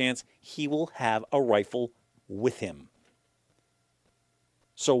good chance he will have a rifle with him.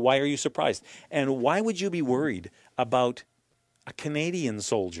 So why are you surprised? And why would you be worried about a Canadian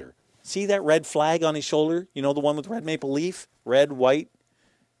soldier? See that red flag on his shoulder? You know, the one with the red maple leaf? Red, white,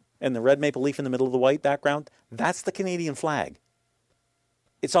 and the red maple leaf in the middle of the white background? That's the Canadian flag.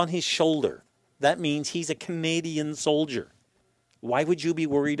 It's on his shoulder. That means he's a Canadian soldier. Why would you be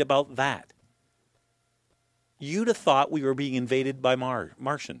worried about that? You'd have thought we were being invaded by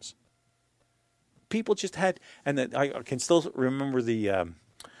Martians. People just had, and I can still remember the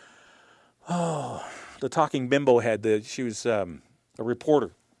talking bimbo head. She was a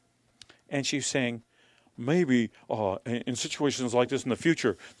reporter. And she's saying, maybe in situations like this in the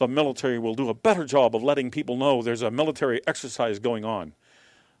future, the military will do a better job of letting people know there's a military exercise going on.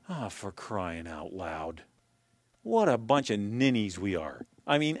 Oh, for crying out loud. What a bunch of ninnies we are.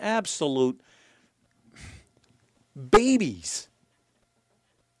 I mean, absolute babies.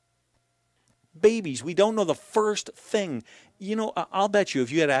 Babies. We don't know the first thing. You know, I'll bet you if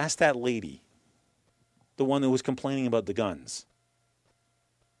you had asked that lady, the one that was complaining about the guns,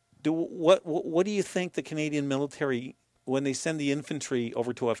 what do you think the Canadian military, when they send the infantry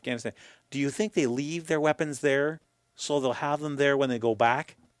over to Afghanistan, do you think they leave their weapons there so they'll have them there when they go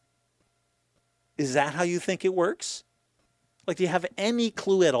back? Is that how you think it works? Like, do you have any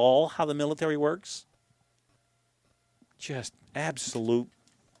clue at all how the military works? Just absolute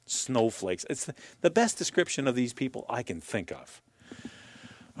snowflakes. It's the best description of these people I can think of.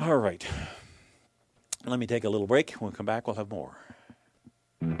 All right. Let me take a little break. When we come back, we'll have more.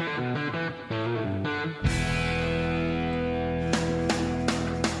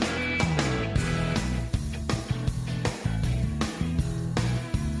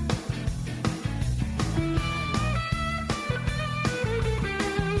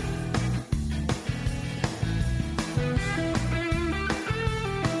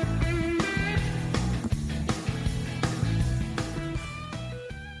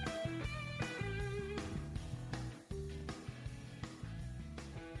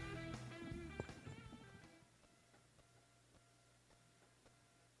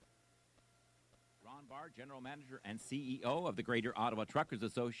 General Manager and CEO of the Greater Ottawa Truckers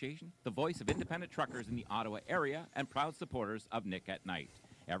Association, the voice of independent truckers in the Ottawa area, and proud supporters of Nick at Night.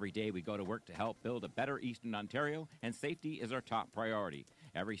 Every day we go to work to help build a better Eastern Ontario, and safety is our top priority.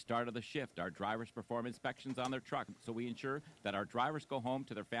 Every start of the shift, our drivers perform inspections on their truck, so we ensure that our drivers go home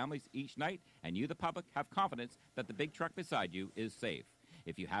to their families each night, and you, the public, have confidence that the big truck beside you is safe.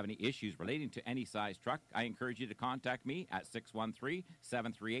 If you have any issues relating to any size truck, I encourage you to contact me at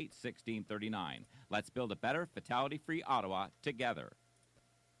 613-738-1639. Let's build a better, fatality-free Ottawa together.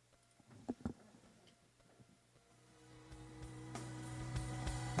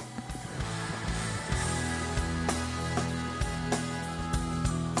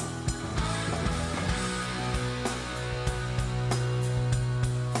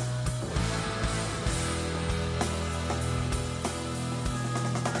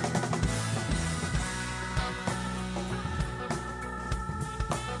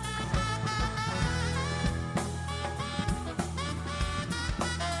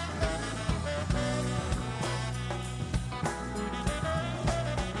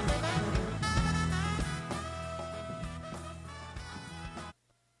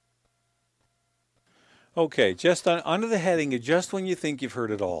 Okay, just under the heading of just when you think you've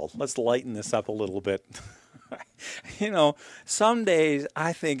heard it all, let's lighten this up a little bit. You know, some days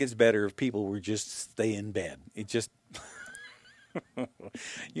I think it's better if people would just stay in bed. It just,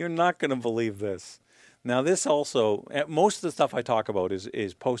 you're not going to believe this. Now, this also, most of the stuff I talk about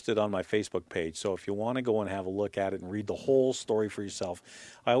is posted on my Facebook page. So if you want to go and have a look at it and read the whole story for yourself,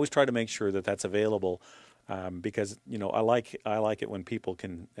 I always try to make sure that that's available. Because, you know, I like it when people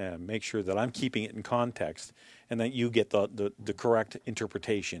can make sure that I'm keeping it in context and that you get the correct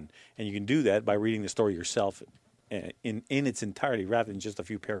interpretation. And you can do that by reading the story yourself in its entirety rather than just a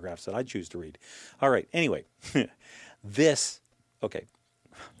few paragraphs that I choose to read. All right. Anyway, okay.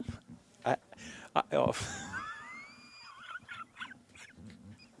 All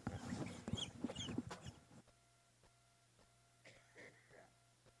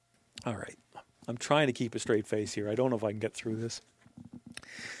right. I'm trying to keep a straight face here. I don't know if I can get through this.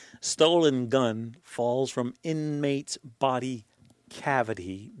 Stolen gun falls from inmate's body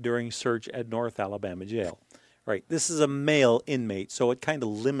cavity during search at North Alabama jail. Right. This is a male inmate, so it kind of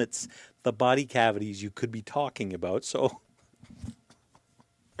limits the body cavities you could be talking about. So,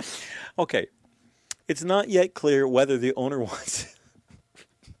 okay. It's not yet clear whether the owner wants...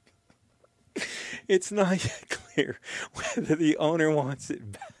 It's not yet clear whether the owner wants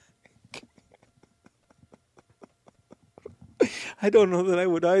it back. I don't know that I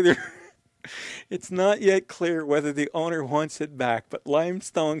would either. It's not yet clear whether the owner wants it back, but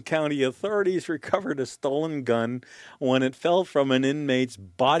Limestone County authorities recovered a stolen gun when it fell from an inmate's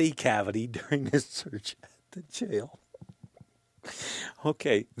body cavity during a search at the jail.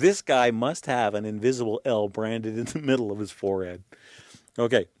 Okay, this guy must have an invisible L branded in the middle of his forehead.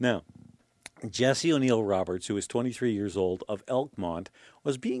 Okay, now, Jesse O'Neill Roberts, who is 23 years old, of Elkmont,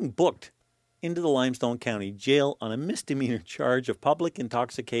 was being booked into the Limestone County Jail on a misdemeanor charge of public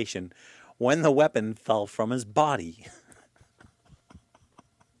intoxication when the weapon fell from his body.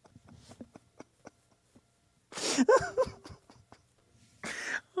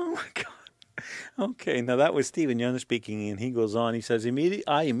 Oh, my God. Okay, now that was Stephen Young speaking, and he goes on. He says,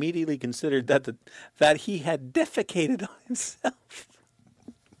 I immediately considered that he had defecated on himself.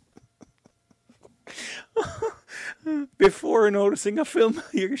 before noticing a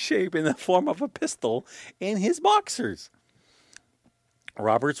familiar shape in the form of a pistol in his boxers.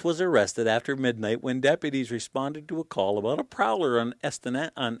 Roberts was arrested after midnight when deputies responded to a call about a prowler on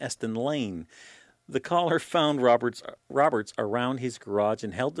Eston Lane. The caller found Roberts around his garage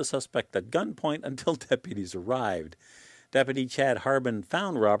and held the suspect at gunpoint until deputies arrived. Deputy Chad Harbin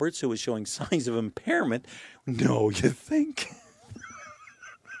found Roberts, who was showing signs of impairment. No, you think?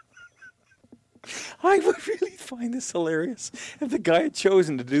 I would really find this hilarious if the guy had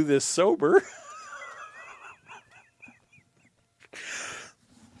chosen to do this sober.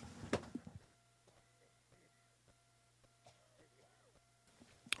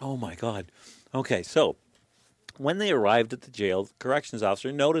 Oh, my God. Okay, so when they arrived at the jail, the corrections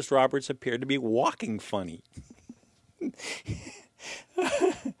officer noticed Roberts appeared to be walking funny.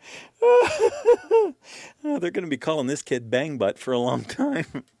 They're going to be calling this kid Bang Butt for a long time.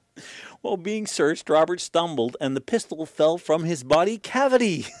 While being searched, Roberts stumbled and the pistol fell from his body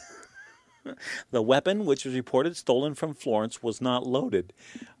cavity. The weapon, which was reported stolen from Florence, was not loaded.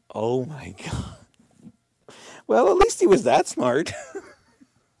 Oh, my God. Well, at least he was that smart.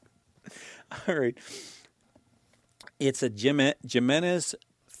 All right. It's a Jimenez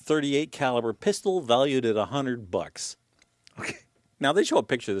 38 caliber pistol valued at $100. Okay. Now they show a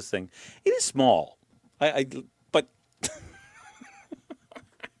picture of this thing. It is small. But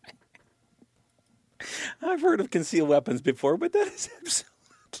I've heard of concealed weapons before, but that is absolutely.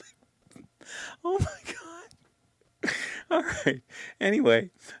 Oh my God. All right.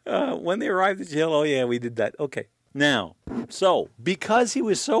 Anyway, when they arrived at jail, oh yeah, we did that. Okay. Now, so because he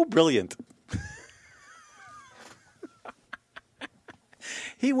was so brilliant,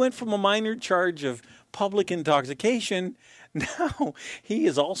 he went from a minor charge of public intoxication. Now he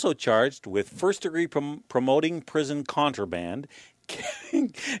is also charged with first-degree promoting prison contraband,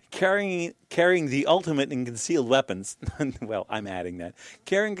 carrying the ultimate in concealed weapons. Well, I'm adding that.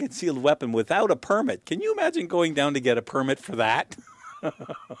 Carrying a concealed weapon without a permit. Can you imagine going down to get a permit for that?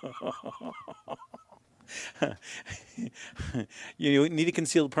 You need a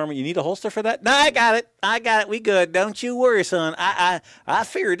concealed permit. You need a holster for that? No, I got it. We good. Don't you worry, son. I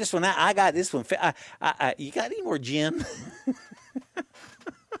figured this one out. I got this one. You got any more gin?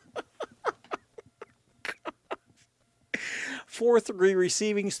 Fourth degree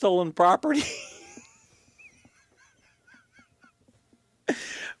receiving stolen property.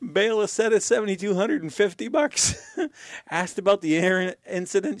 Bail is set at $7,250. Asked about the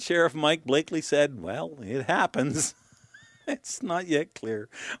incident, Sheriff Mike Blakely said, well, it happens. It's not yet clear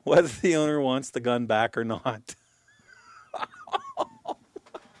whether the owner wants the gun back or not.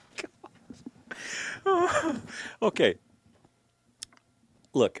 Oh, okay.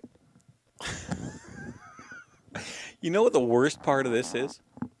 Look. You know what the worst part of this is?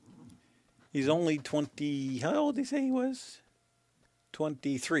 He's only 20. How old did he say he was?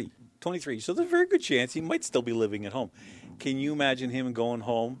 23. So there's a very good chance he might still be living at home. Can you imagine him going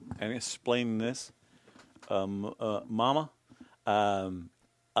home and explaining this? Mama, I'm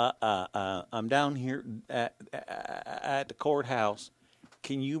down here at the courthouse.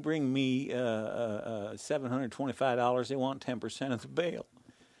 Can you bring me $725? They want 10% of the bail.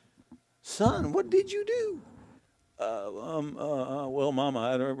 Son, what did you do? Well, Mama,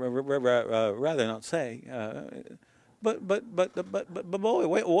 I'd rather not say. But boy,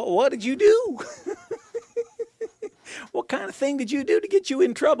 wait, what did you do? What kind of thing did you do to get you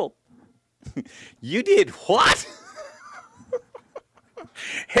in trouble? You did what?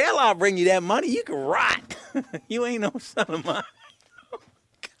 Hell, I'll bring you that money. You can rot. You ain't no son of mine.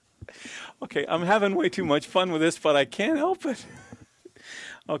 Okay, I'm having way too much fun with this, but I can't help it.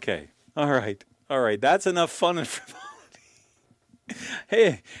 Okay, all right. That's enough fun and frivolity.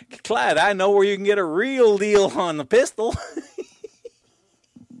 Hey, Clyde, I know where you can get a real deal on the pistol.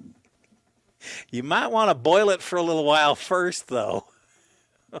 You might want to boil it for a little while first, though.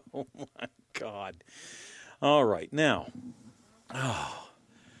 Oh, my God. All right, now,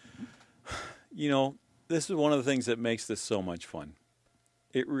 this is one of the things that makes this so much fun.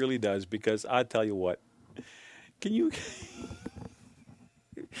 It really does, because I tell you what,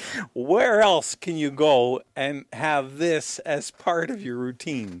 where else can you go and have this as part of your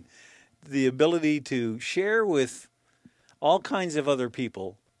routine? The ability to share with all kinds of other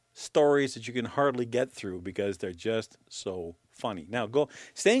people stories that you can hardly get through because they're just so funny. Now,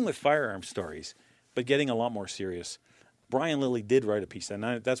 staying with firearm stories, but getting a lot more serious. Brian Lilly did write a piece,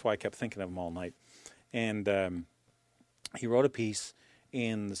 and that's why I kept thinking of him all night. And he wrote a piece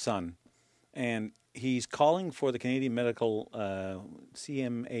in The Sun, and he's calling for the Canadian Medical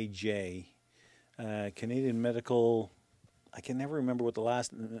CMAJ, Canadian Medical I can never remember what the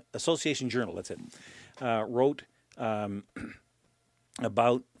last Association Journal, that's it, wrote about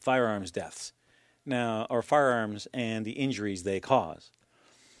firearms deaths now, or firearms and the injuries they cause.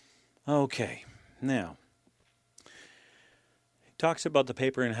 Okay, now, he talks about the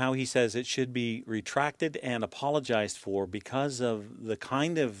paper and how he says it should be retracted and apologized for because of the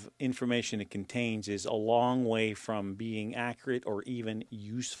kind of information it contains is a long way from being accurate or even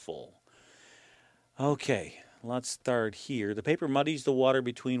useful. Okay, let's start here. The paper muddies the water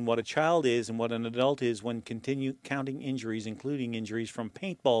between what a child is and what an adult is when continue counting injuries, including injuries from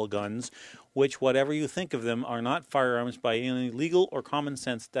paintball guns, which, whatever you think of them, are not firearms by any legal or common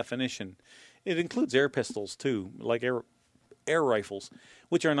sense definition. It includes air pistols, too, like air rifles,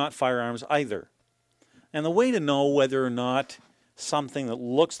 which are not firearms either. And the way to know whether or not something that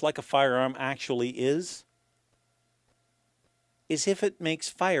looks like a firearm actually is if it makes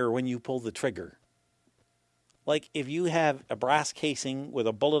fire when you pull the trigger. Like if you have a brass casing with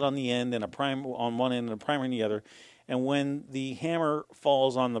a bullet on the end and a primer on one end and a primer on the other, and when the hammer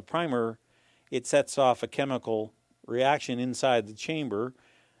falls on the primer, it sets off a chemical reaction inside the chamber.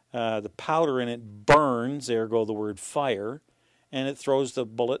 The powder in it burns, ergo the word fire, and it throws the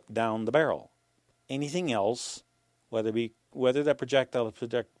bullet down the barrel. Anything else, whether that projectile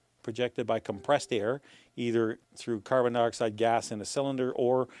is projected by compressed air, either through carbon dioxide gas in a cylinder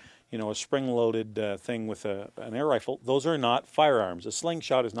or a spring-loaded thing with an air rifle, those are not firearms. A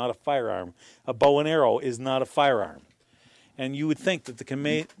slingshot is not a firearm. A bow and arrow is not a firearm. And you would think that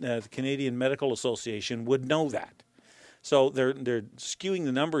the Canadian Medical Association would know that. So they're skewing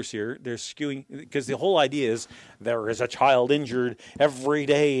the numbers here. They're skewing because the whole idea is there is a child injured every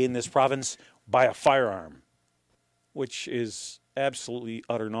day in this province by a firearm, which is absolutely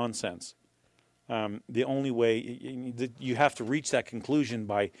utter nonsense. The only way you have to reach that conclusion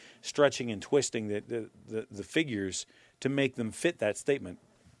by stretching and twisting the figures to make them fit that statement.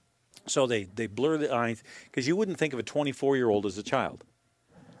 So they blur the eyes because you wouldn't think of a 24-year-old as a child.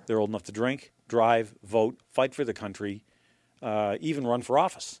 They're old enough to drink, drive, vote, fight for the country, even run for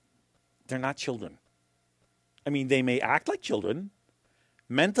office. They're not children. I mean, they may act like children.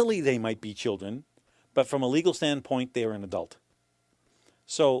 Mentally, they might be children, but from a legal standpoint, they are an adult.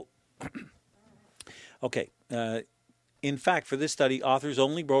 So. Okay. In fact, for this study, authors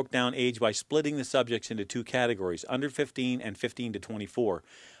only broke down age by splitting the subjects into two categories, under 15 and 15 to 24.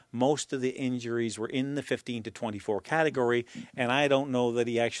 Most of the injuries were in the 15 to 24 category, and I don't know that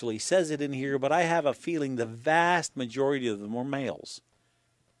he actually says it in here, but I have a feeling the vast majority of them were males.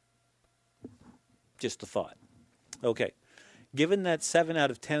 Just a thought. Okay. Given that 7 out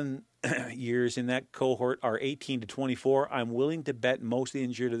of 10 years in that cohort are 18 to 24, I'm willing to bet most of the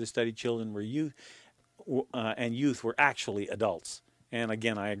injured of the study children were youth were actually adults. And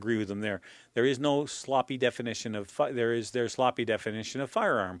again, I agree with them there. There is no sloppy definition of their sloppy definition of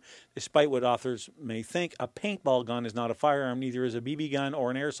firearm. Despite what authors may think, a paintball gun is not a firearm, neither is a BB gun or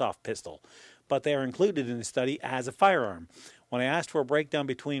an airsoft pistol. But they are included in the study as a firearm. When I asked for a breakdown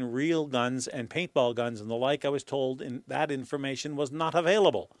between real guns and paintball guns and the like, I was told that information was not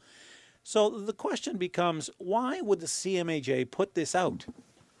available. So the question becomes, why would the CMAJ put this out?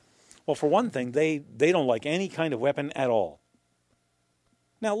 Well, for one thing, they don't like any kind of weapon at all.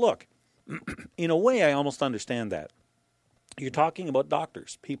 Now, look, in a way, I almost understand that. You're talking about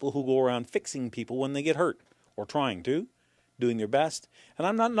doctors, people who go around fixing people when they get hurt, or trying to, doing their best. And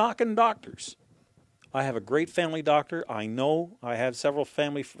I'm not knocking doctors. I have a great family doctor. I have several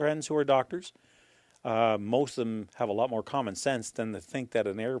family friends who are doctors. Most of them have a lot more common sense than to think that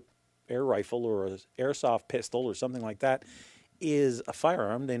an air rifle or an airsoft pistol or something like that is a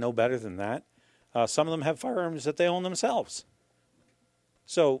firearm. They know better than that. Some of them have firearms that they own themselves.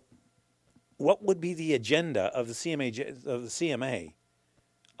 So what would be the agenda of the CMA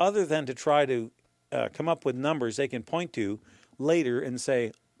other than to try to come up with numbers they can point to later and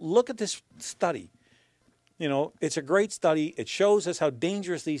say, look at this study. It's a great study. It shows us how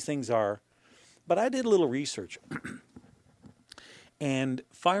dangerous these things are. But I did a little research. And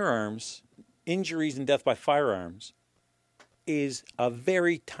firearms, injuries and death by firearms, is a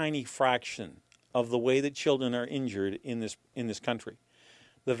very tiny fraction of the way that children are injured in this country.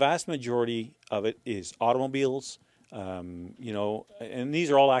 The vast majority of it is automobiles, and these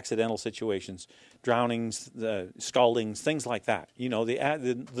are all accidental situations, drownings, scaldings, things like that.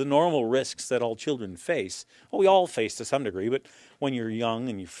 The normal risks that all children face. Well, we all face to some degree, but when you're young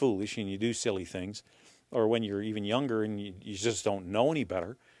and you're foolish and you do silly things, or when you're even younger and you just don't know any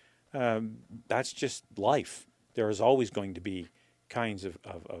better, that's just life. There is always going to be kinds of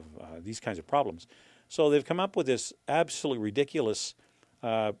these kinds of problems. So they've come up with this absolutely ridiculous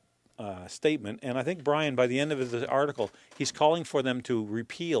statement, and I think Brian, by the end of the article, he's calling for them to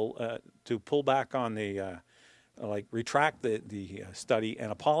repeal, to pull back on the, retract the study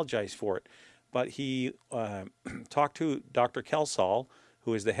and apologize for it. But he talked to Dr. Kelsall,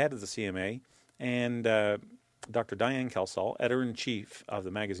 who is the head of the CMA, and Dr. Diane Kelsall, editor-in-chief of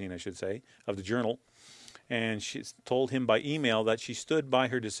the magazine, I should say, of the journal, and she told him by email that she stood by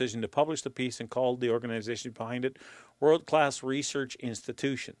her decision to publish the piece and called the organization behind it world-class research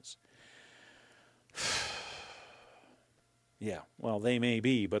institutions. Yeah, well, they may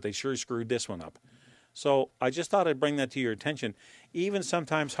be, but they sure screwed this one up. So I just thought I'd bring that to your attention. Even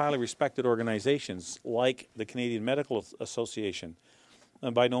sometimes highly respected organizations like the Canadian Medical Association,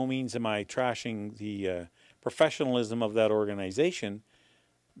 and by no means am I trashing the professionalism of that organization,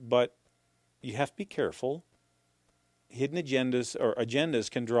 but you have to be careful. Hidden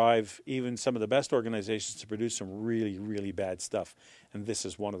agendas can drive even some of the best organizations to produce some really, really bad stuff. And this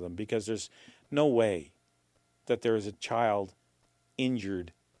is one of them, because there's no way that there is a child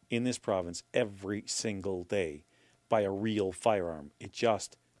injured in this province every single day by a real firearm. It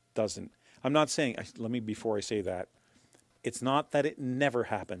just doesn't. I'm not saying, before I say that, it's not that it never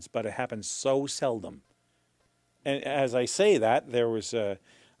happens, but it happens so seldom. And as I say that, there was a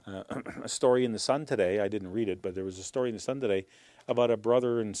story in the Sun today. I didn't read it, but there was a story in the Sun today about a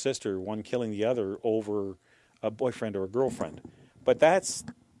brother and sister, one killing the other over a boyfriend or a girlfriend. But that's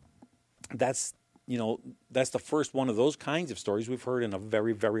the first one of those kinds of stories we've heard in a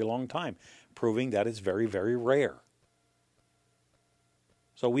very, very long time, proving that it's very, very rare.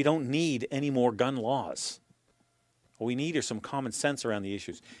 So we don't need any more gun laws. What we need is some common sense around the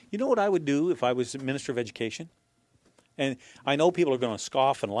issues. You know what I would do if I was Minister of Education? And I know people are going to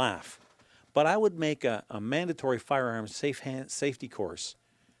scoff and laugh, but I would make a mandatory firearms safety course,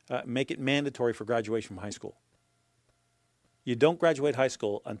 make it mandatory for graduation from high school. You don't graduate high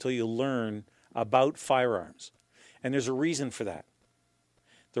school until you learn about firearms. And there's a reason for that.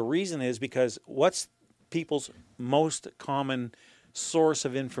 The reason is because what's people's most common source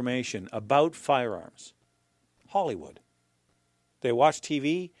of information about firearms? Hollywood. They watch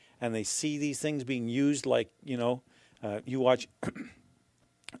TV and they see these things being used like, you watch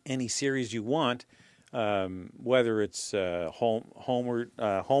any series you want, whether it's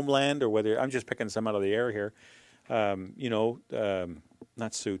Homeland or whether, I'm just picking some out of the air here,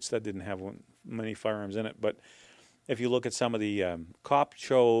 not Suits, that didn't have many firearms in it, but if you look at some of the cop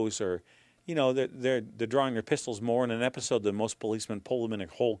shows or, they're drawing their pistols more in an episode than most policemen pull them in a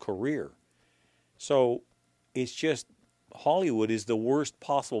whole career. So it's just, Hollywood is the worst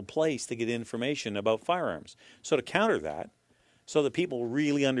possible place to get information about firearms. So to counter that, so that people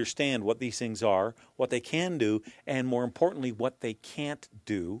really understand what these things are, what they can do, and more importantly, what they can't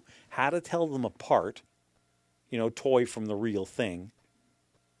do, how to tell them apart, toy from the real thing,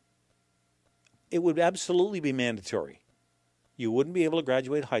 it would absolutely be mandatory. You wouldn't be able to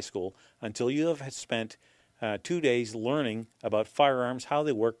graduate high school until you have spent 2 days learning about firearms, how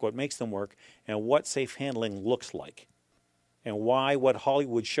they work, what makes them work, and what safe handling looks like. And why what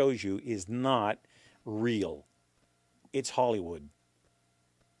Hollywood shows you is not real. It's Hollywood.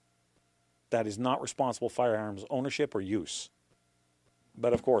 That is not responsible firearms ownership or use.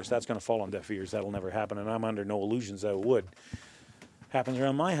 But of course, that's going to fall on deaf ears. That'll never happen, and I'm under no illusions that it would. Happens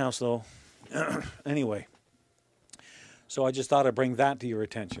around my house, though. Anyway, so I just thought I'd bring that to your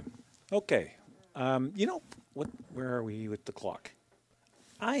attention. Okay, where are we with the clock?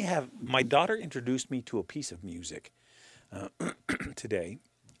 My daughter introduced me to a piece of music today,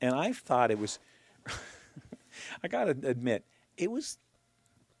 and I thought it was, I got to admit, it was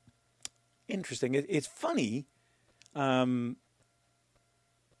interesting. It's funny. Let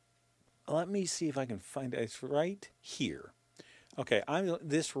me see if I can find it. It's right here. Okay,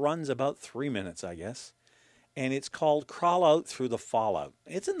 this runs about 3 minutes, I guess, and it's called Crawl Out Through the Fallout.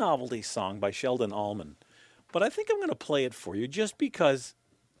 It's a novelty song by Sheldon Allman, but I think I'm going to play it for you just because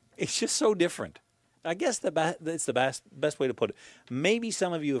it's just so different. I guess it's the best way to put it. Maybe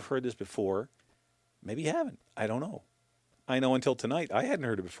some of you have heard this before. Maybe you haven't. I don't know. I know until tonight I hadn't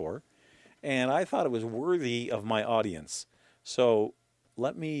heard it before, and I thought it was worthy of my audience. So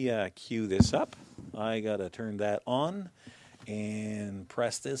let me cue this up. I got to turn that on and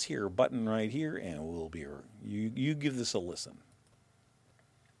press this here button right here, and we'll be here. You give this a listen.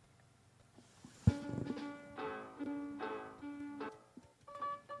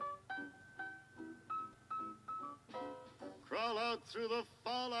 Crawl out through the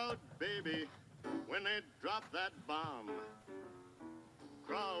fallout, baby, when they drop that bomb.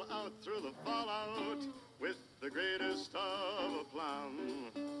 Crawl out through the fallout with the greatest of aplomb.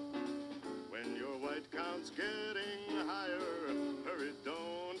 When your white count's getting higher, hurry,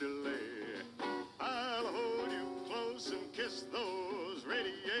 don't delay.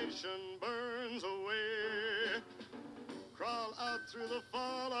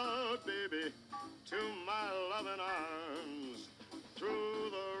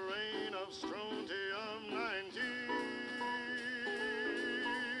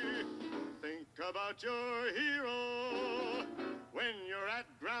 about your hero when you're at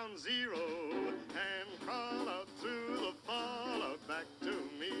ground zero and crawl out through the fallout back to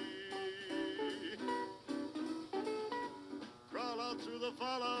me. Crawl out through the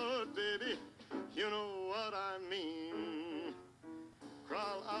fallout, baby, you know what I mean.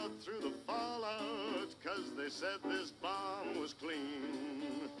 Crawl out through the fallout, 'cause they said this bomb was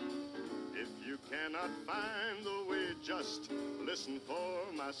clean. If you cannot find the way, just listen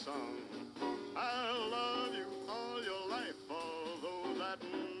for my song. I'll love you all your life, although that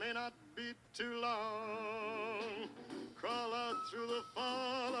may not be too long. Crawl out through the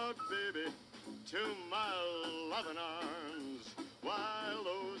fallout, baby, to my loving arms, while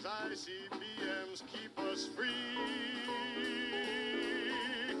those ICBMs keep us free.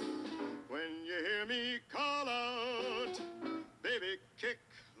 When you hear me call out, baby, kick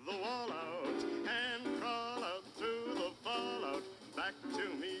the wall out and crawl out through the fallout back to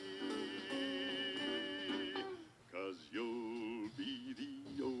me. 'Cause you'll be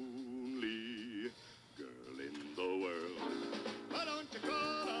the only girl in the world. Why don't you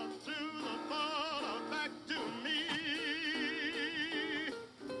crawl out through the fallout back to me?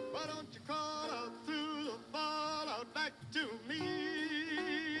 Why don't you crawl out through the fallout back to me?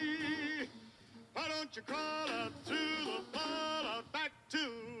 Why don't you crawl out through the fallout back to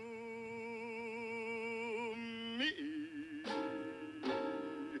me?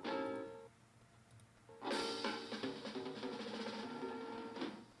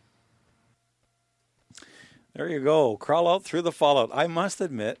 There you go. Crawl out through the fallout. I must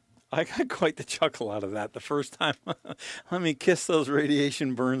admit, I got quite the chuckle out of that the first time. Let me kiss those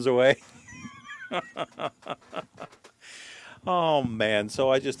radiation burns away. Oh, man.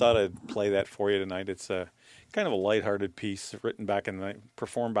 So I just thought I'd play that for you tonight. It's a kind of a lighthearted piece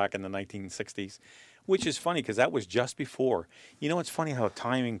performed back in the 1960s, which is funny because that was just before. You know, it's funny how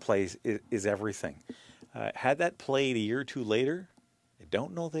timing plays is everything. Had that played a year or two later, I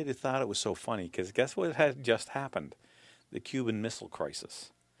don't know they'd have thought it was so funny, because guess what had just happened? The Cuban Missile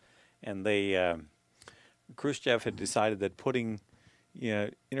Crisis. And Khrushchev had decided that putting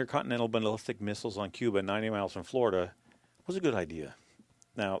intercontinental ballistic missiles on Cuba 90 miles from Florida was a good idea.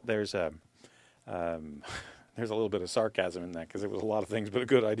 Now, there's a little bit of sarcasm in that, because it was a lot of things, but a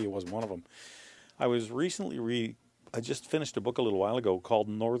good idea wasn't one of them. I was recently I just finished a book a little while ago called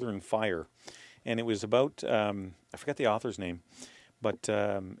Northern Fire, and it was about, I forgot the author's name, but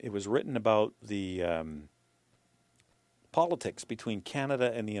it was written about the politics between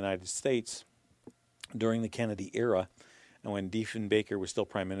Canada and the United States during the Kennedy era, and when Diefenbaker was still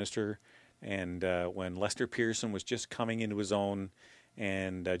Prime Minister, and when Lester Pearson was just coming into his own,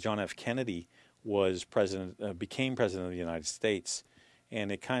 and John F. Kennedy became President of the United States. And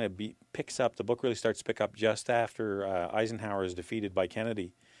it kind of picks up, the book really starts to pick up just after Eisenhower is defeated by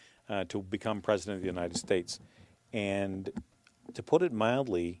Kennedy to become President of the United States. And to put it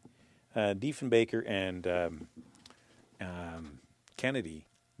mildly, Diefenbaker and Kennedy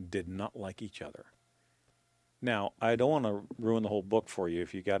did not like each other. Now, I don't want to ruin the whole book for you.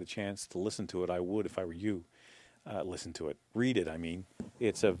 If you got a chance to listen to it, I would if I were you. Listen to it. Read it, I mean.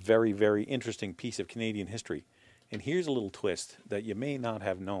 It's a very, very interesting piece of Canadian history. And here's a little twist that you may not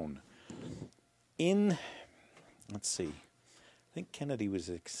have known. Let's see, I think Kennedy was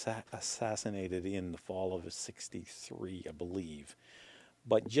assassinated in the fall of '63, I believe.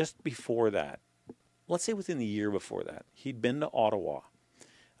 But just before that, let's say within the year before that, he'd been to Ottawa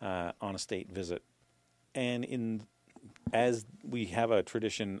on a state visit. And as we have a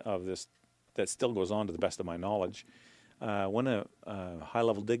tradition of this that still goes on to the best of my knowledge, when a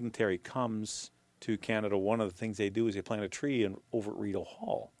high-level dignitary comes to Canada, one of the things they do is they plant a tree over at Rideau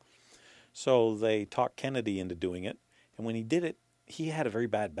Hall. So they talked Kennedy into doing it, and when he did it, he had a very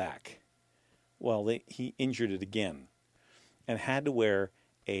bad back. Well, he injured it again and had to wear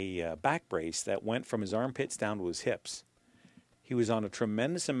a back brace that went from his armpits down to his hips. He was on a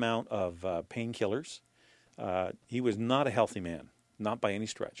tremendous amount of painkillers. He was not a healthy man, not by any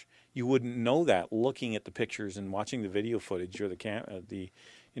stretch. You wouldn't know that looking at the pictures and watching the video footage or the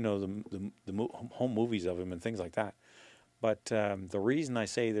home movies of him and things like that. But the reason I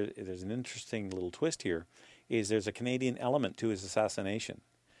say that there's an interesting little twist here is there's a Canadian element to his assassination.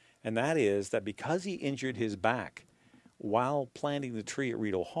 And that is that because he injured his back while planting the tree at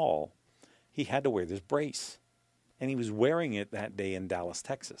Rideau Hall, he had to wear this brace. And he was wearing it that day in Dallas,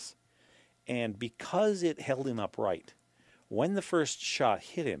 Texas. And because it held him upright, when the first shot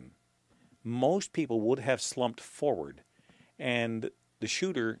hit him, most people would have slumped forward, and the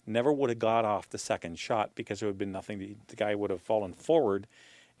shooter never would have got off the second shot because there would have been nothing. The guy would have fallen forward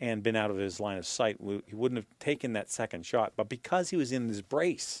and been out of his line of sight. He wouldn't have taken that second shot. But because he was in this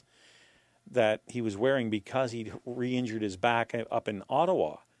brace, that he was wearing because he'd re-injured his back up in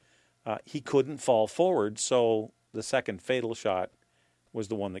Ottawa. He couldn't fall forward, so the second fatal shot was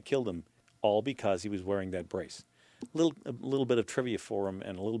the one that killed him, all because he was wearing that brace. A little bit of trivia for him,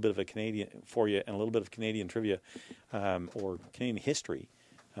 and a little bit of a Canadian for you, and a little bit of Canadian trivia or Canadian history.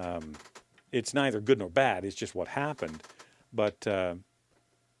 It's neither good nor bad. It's just what happened. But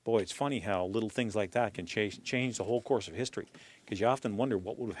boy, it's funny how little things like that can change the whole course of history. Because you often wonder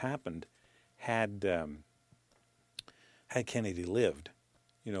what would have happened had Kennedy lived.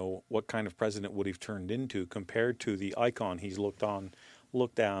 You know, what kind of president would he have turned into compared to the icon he's looked at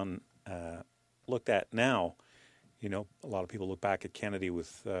now. You know, a lot of people look back at Kennedy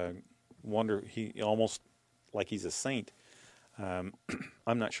with wonder. He almost like he's a saint. I'm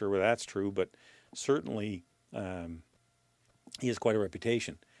not sure whether that's true, but certainly he has quite a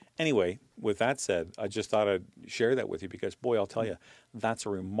reputation. Anyway, with that said, I just thought I'd share that with you because, boy, I'll tell you, that's a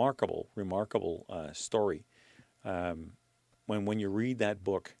remarkable story. When you read that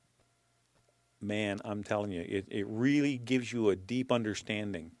book, man, I'm telling you, it really gives you a deep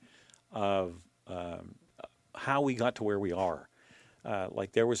understanding of how we got to where we are.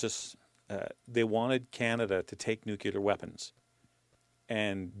 Like there was this, they wanted Canada to take nuclear weapons.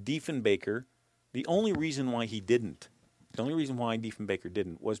 And Diefenbaker, the only reason why Diefenbaker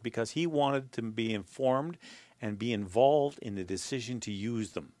didn't was because he wanted to be informed and be involved in the decision to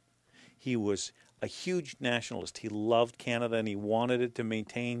use them. He was a huge nationalist. He loved Canada and he wanted it to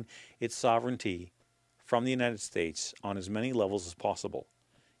maintain its sovereignty from the United States on as many levels as possible.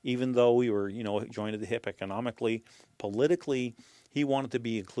 Even though we were, joined at the hip economically, politically, he wanted to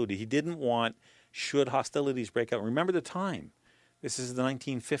be included. He didn't want, should hostilities break out. Remember the time. This is the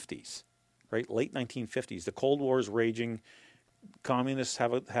 1950s, right? Late 1950s. The Cold War is raging. Communists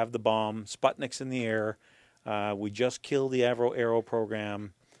have the bomb. Sputnik's in the air. We just killed the Arrow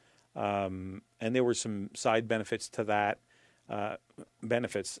program. And there were some side benefits to that.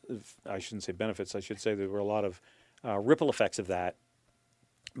 Benefits, I shouldn't say benefits. I should say there were a lot of ripple effects of that.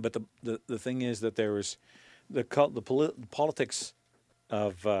 But the thing is that there was the politics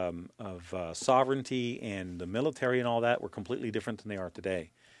of sovereignty and the military and all that were completely different than they are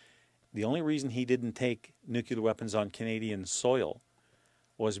today. The only reason he didn't take nuclear weapons on Canadian soil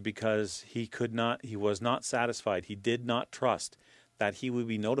was because he was not satisfied. He did not trust that he would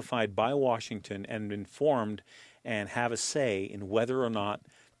be notified by Washington and informed and have a say in whether or not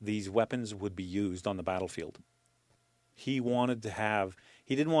these weapons would be used on the battlefield. He didn't want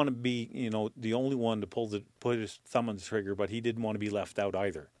to be, the only one to put his thumb on the trigger, but he didn't want to be left out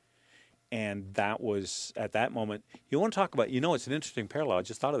either. And that was, at that moment, you want to talk about, it's an interesting parallel. I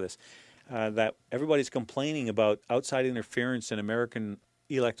just thought of this, that everybody's complaining about outside interference in American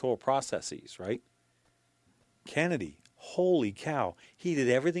electoral processes, right? Kennedy, holy cow, he did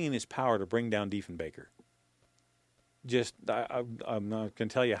everything in his power to bring down Diefenbaker. I'm not going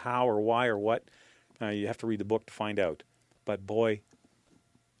to tell you how or why or what. You have to read the book to find out. But boy,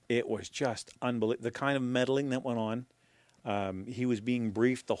 it was just unbelievable. The kind of meddling that went on. He was being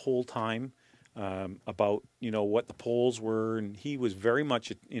briefed the whole time about, what the polls were. And he was very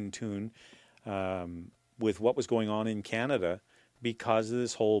much in tune with what was going on in Canada because of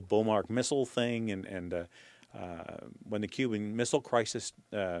this whole Beaumark missile thing. And when the Cuban Missile Crisis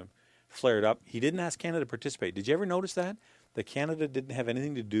flared up, he didn't ask Canada to participate. Did you ever notice that? That Canada didn't have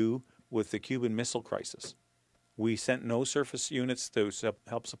anything to do with the Cuban Missile Crisis. We sent no surface units to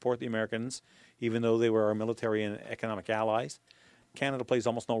help support the Americans, even though they were our military and economic allies. Canada plays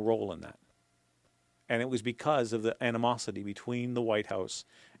almost no role in that. And it was because of the animosity between the White House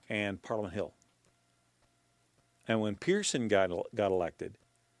and Parliament Hill. And when Pearson got elected,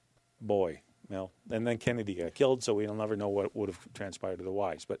 boy, and then Kennedy got killed, so we'll never know what would have transpired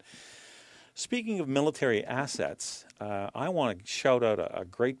otherwise. But speaking of military assets, I want to shout out a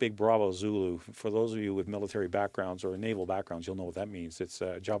great big Bravo Zulu. For those of you with military backgrounds or naval backgrounds, you'll know what that means. It's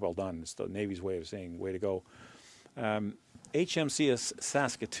a job well done. It's the Navy's way of saying way to go. HMCS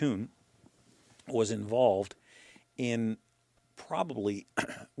Saskatoon was involved in probably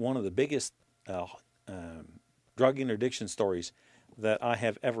one of the biggest drug interdiction stories that I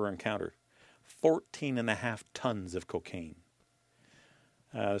have ever encountered. 14.5 tons of cocaine.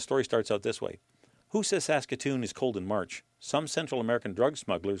 The story starts out this way. Who says Saskatoon is cold in March? Some Central American drug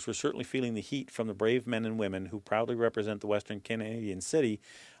smugglers were certainly feeling the heat from the brave men and women who proudly represent the Western Canadian city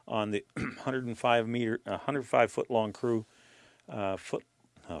on the 105-foot-long crew,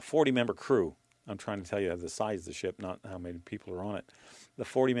 40-member crew. I'm trying to tell you the size of the ship, not how many people are on it. The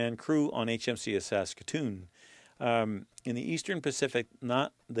 40-man crew on HMCS Saskatoon. In the Eastern Pacific,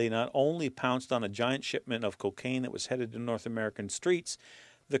 they not only pounced on a giant shipment of cocaine that was headed to North American streets,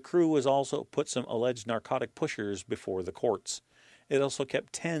 The crew has also put some alleged narcotic pushers before the courts. It also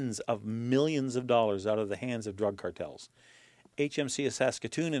kept tens of millions of dollars out of the hands of drug cartels. HMC of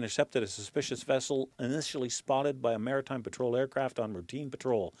Saskatoon intercepted a suspicious vessel initially spotted by a maritime patrol aircraft on routine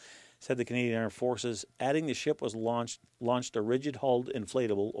patrol, said the Canadian Armed Forces, adding the ship was launched a rigid-hulled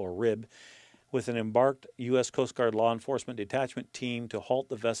inflatable, or RIB, with an embarked U.S. Coast Guard law enforcement detachment team to halt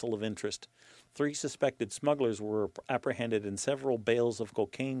the vessel of interest. 3 suspected smugglers were apprehended and several bales of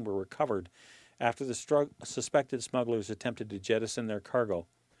cocaine were recovered after the suspected smugglers attempted to jettison their cargo.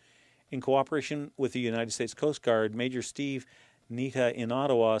 In cooperation with the United States Coast Guard, Major Steve Nita in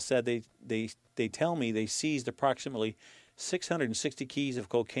Ottawa said they tell me they seized approximately 660 keys of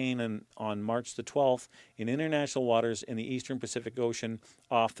cocaine on March the 12th in international waters in the eastern Pacific Ocean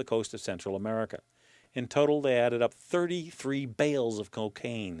off the coast of Central America. In total, they added up 33 bales of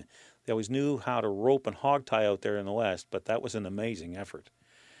cocaine. They always knew how to rope and hog tie out there in the West, but that was an amazing effort.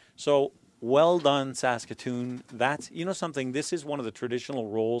 So, well done, Saskatoon. That's, you know something, this is one of the traditional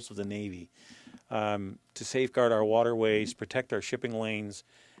roles of the Navy, to safeguard our waterways, protect our shipping lanes,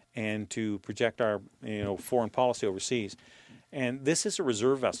 and to project our foreign policy overseas. And this is a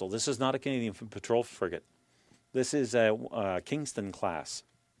reserve vessel. This is not a Canadian patrol frigate. This is a Kingston class.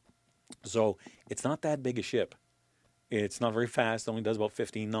 So it's not that big a ship. It's not very fast. It only does about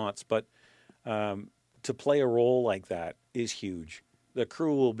 15 knots. But to play a role like that is huge. The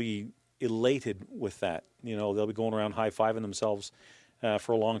crew will be elated with that. They'll be going around high-fiving themselves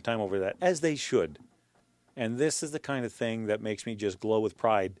for a long time over that, as they should. And this is the kind of thing that makes me just glow with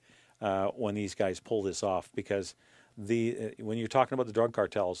pride when these guys pull this off, because when you're talking about the drug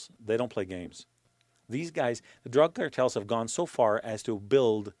cartels, they don't play games. These guys, the drug cartels have gone so far as to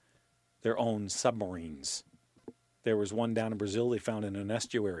build their own submarines. There was one down in Brazil they found in an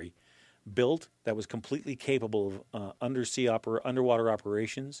estuary built that was completely capable of underwater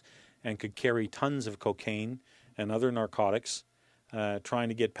operations and could carry tons of cocaine and other narcotics, trying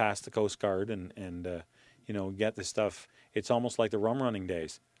to get past the Coast Guard and get the stuff. It's almost like the rum running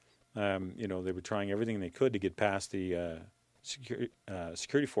days. They were trying everything they could to get past the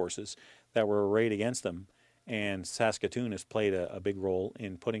security forces that were arrayed against them. And Saskatoon has played a big role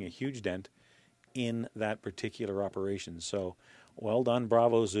in putting a huge dent in that particular operation. So, well done,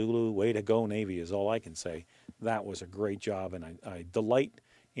 bravo, Zulu. Way to go, Navy, is all I can say. That was a great job, and I delight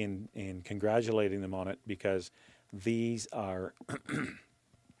in congratulating them on it, because these are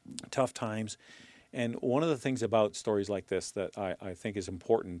tough times. And one of the things about stories like this that I think is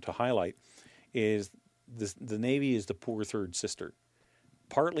important to highlight is the Navy is the poor third sister,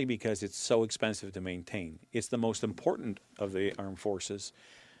 partly because it's so expensive to maintain. It's the most important of the armed forces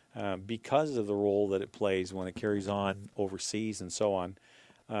because of the role that it plays when it carries on overseas and so on.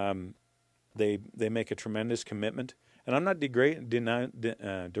 They make a tremendous commitment. And I'm not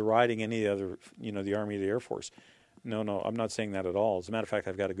deriding any other, the Army or the Air Force. No, I'm not saying that at all. As a matter of fact,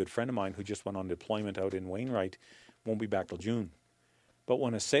 I've got a good friend of mine who just went on deployment out in Wainwright, won't be back till June. But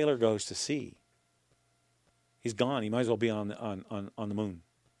when a sailor goes to sea, he's gone. He might as well be on the moon.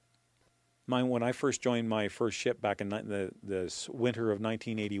 When I first joined my first ship back in the winter of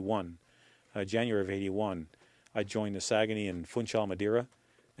 1981, January of 81, I joined the Saguenay in Funchal, Madeira,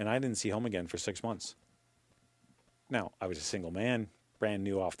 and I didn't see home again for 6 months. Now, I was a single man, brand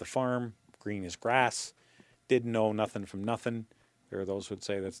new off the farm, green as grass, didn't know nothing from nothing. There are those who would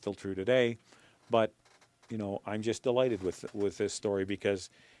say that's still true today. But, I'm just delighted with this story, because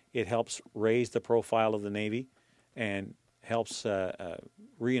it helps raise the profile of the Navy and helps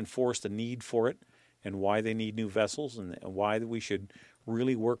reinforce the need for it and why they need new vessels, and why we should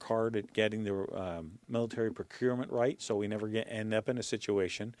really work hard at getting the military procurement right, so we never end up in a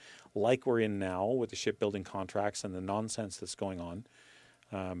situation like we're in now with the shipbuilding contracts and the nonsense that's going on.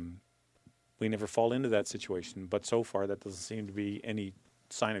 We never fall into that situation, but so far that doesn't seem to be any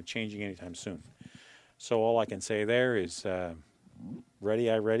sign of changing anytime soon. So all I can say there is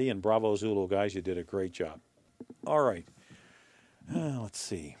ready, and bravo, Zulu, guys, you did a great job. All right. Let's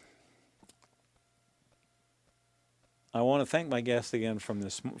see. I want to thank my guest again from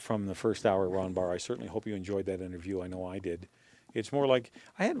the first hour, Ron Barr. I certainly hope you enjoyed that interview. I know I did. It's more like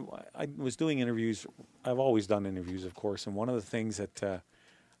I was doing interviews. I've always done interviews, of course, and one of the things that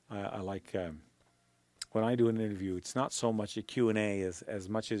I like when I do an interview, it's not so much a Q&A as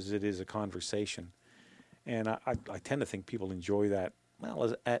much as it is a conversation. And I tend to think people enjoy that,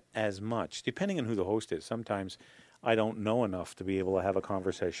 well, as much, depending on who the host is. Sometimes I don't know enough to be able to have a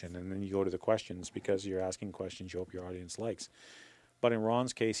conversation, and then you go to the questions because you're asking questions you hope your audience likes. But in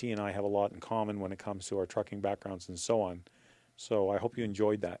Ron's case, he and I have a lot in common when it comes to our trucking backgrounds and so on. So I hope you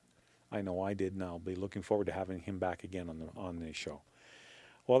enjoyed that. I know I did, and I'll be looking forward to having him back again on the show.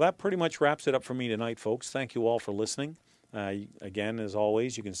 Well, that pretty much wraps it up for me tonight, folks. Thank you all for listening. Again, as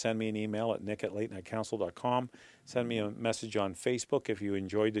always, you can send me an email at nick@latenightcouncil.com. Send me a message on Facebook if you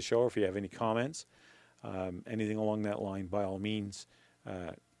enjoyed the show or if you have any comments. Anything along that line, by all means,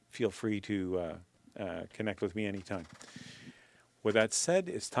 feel free to connect with me anytime. With that said,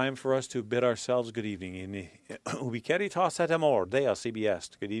 it's time for us to bid ourselves good evening. In ubi caritas et amor, Dea sibi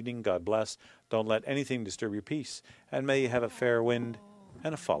est. Good evening, God bless. Don't let anything disturb your peace, and may you have a fair wind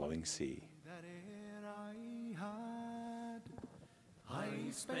and a following sea. That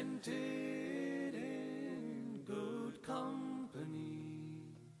I spent it in good company,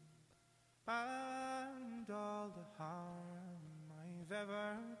 and all the harm I've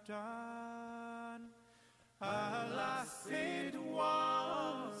ever done, alas, it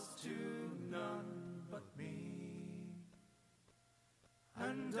was to none but me,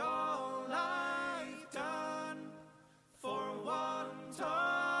 and all I've done for want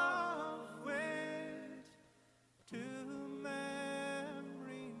of wit to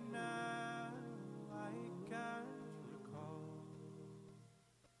memory now I can't recall.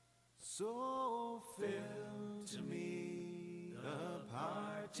 So fill to me the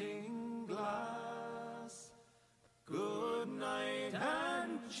parting glass. Good night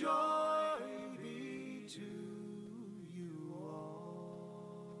and joy be to you all.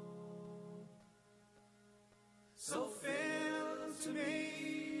 So fill to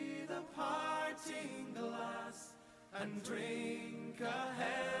me the parting glass, and drink a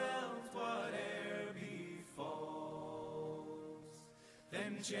health whate'er befalls.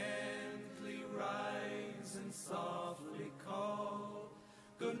 Then gently rise and softly call,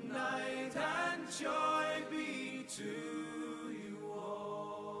 good night and joy be to you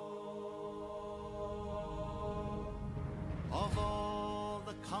all. Of all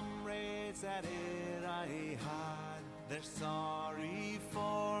the comrades at it I had, they're sorry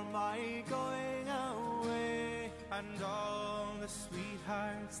for my going away, and all the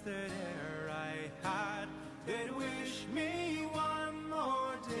sweethearts that e'er I had, they'd wish me one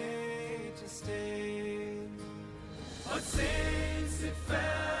more day to stay. But since it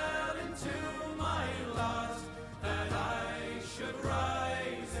fell into my lot that I should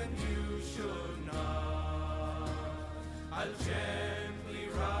rise and you should not, I'll gently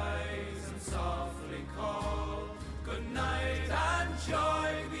rise and softly call, good night and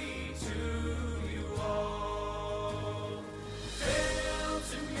joy be to you all. Fill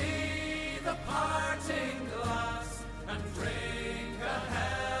to me the parting glass, and drink a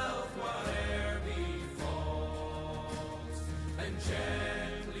health whate'er befalls, and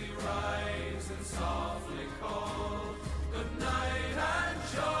gently rise and softly call, good night and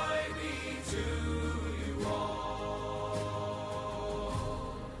joy be to you all.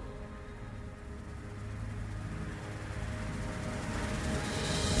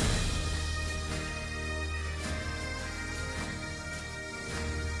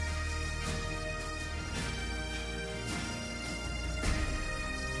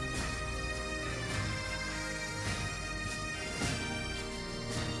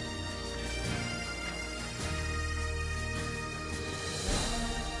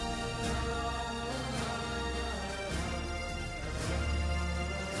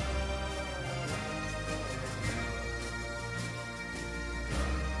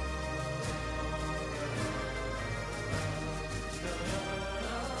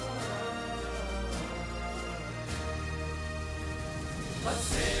 But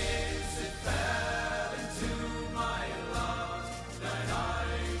since it fell into my lot that I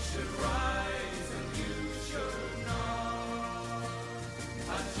should rise and you should not,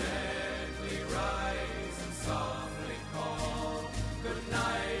 I'll gently rise and softly call, good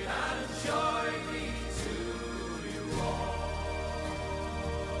night and joy be to you all.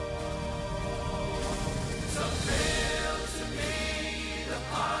 So fill to me the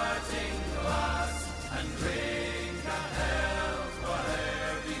parting glass, and drink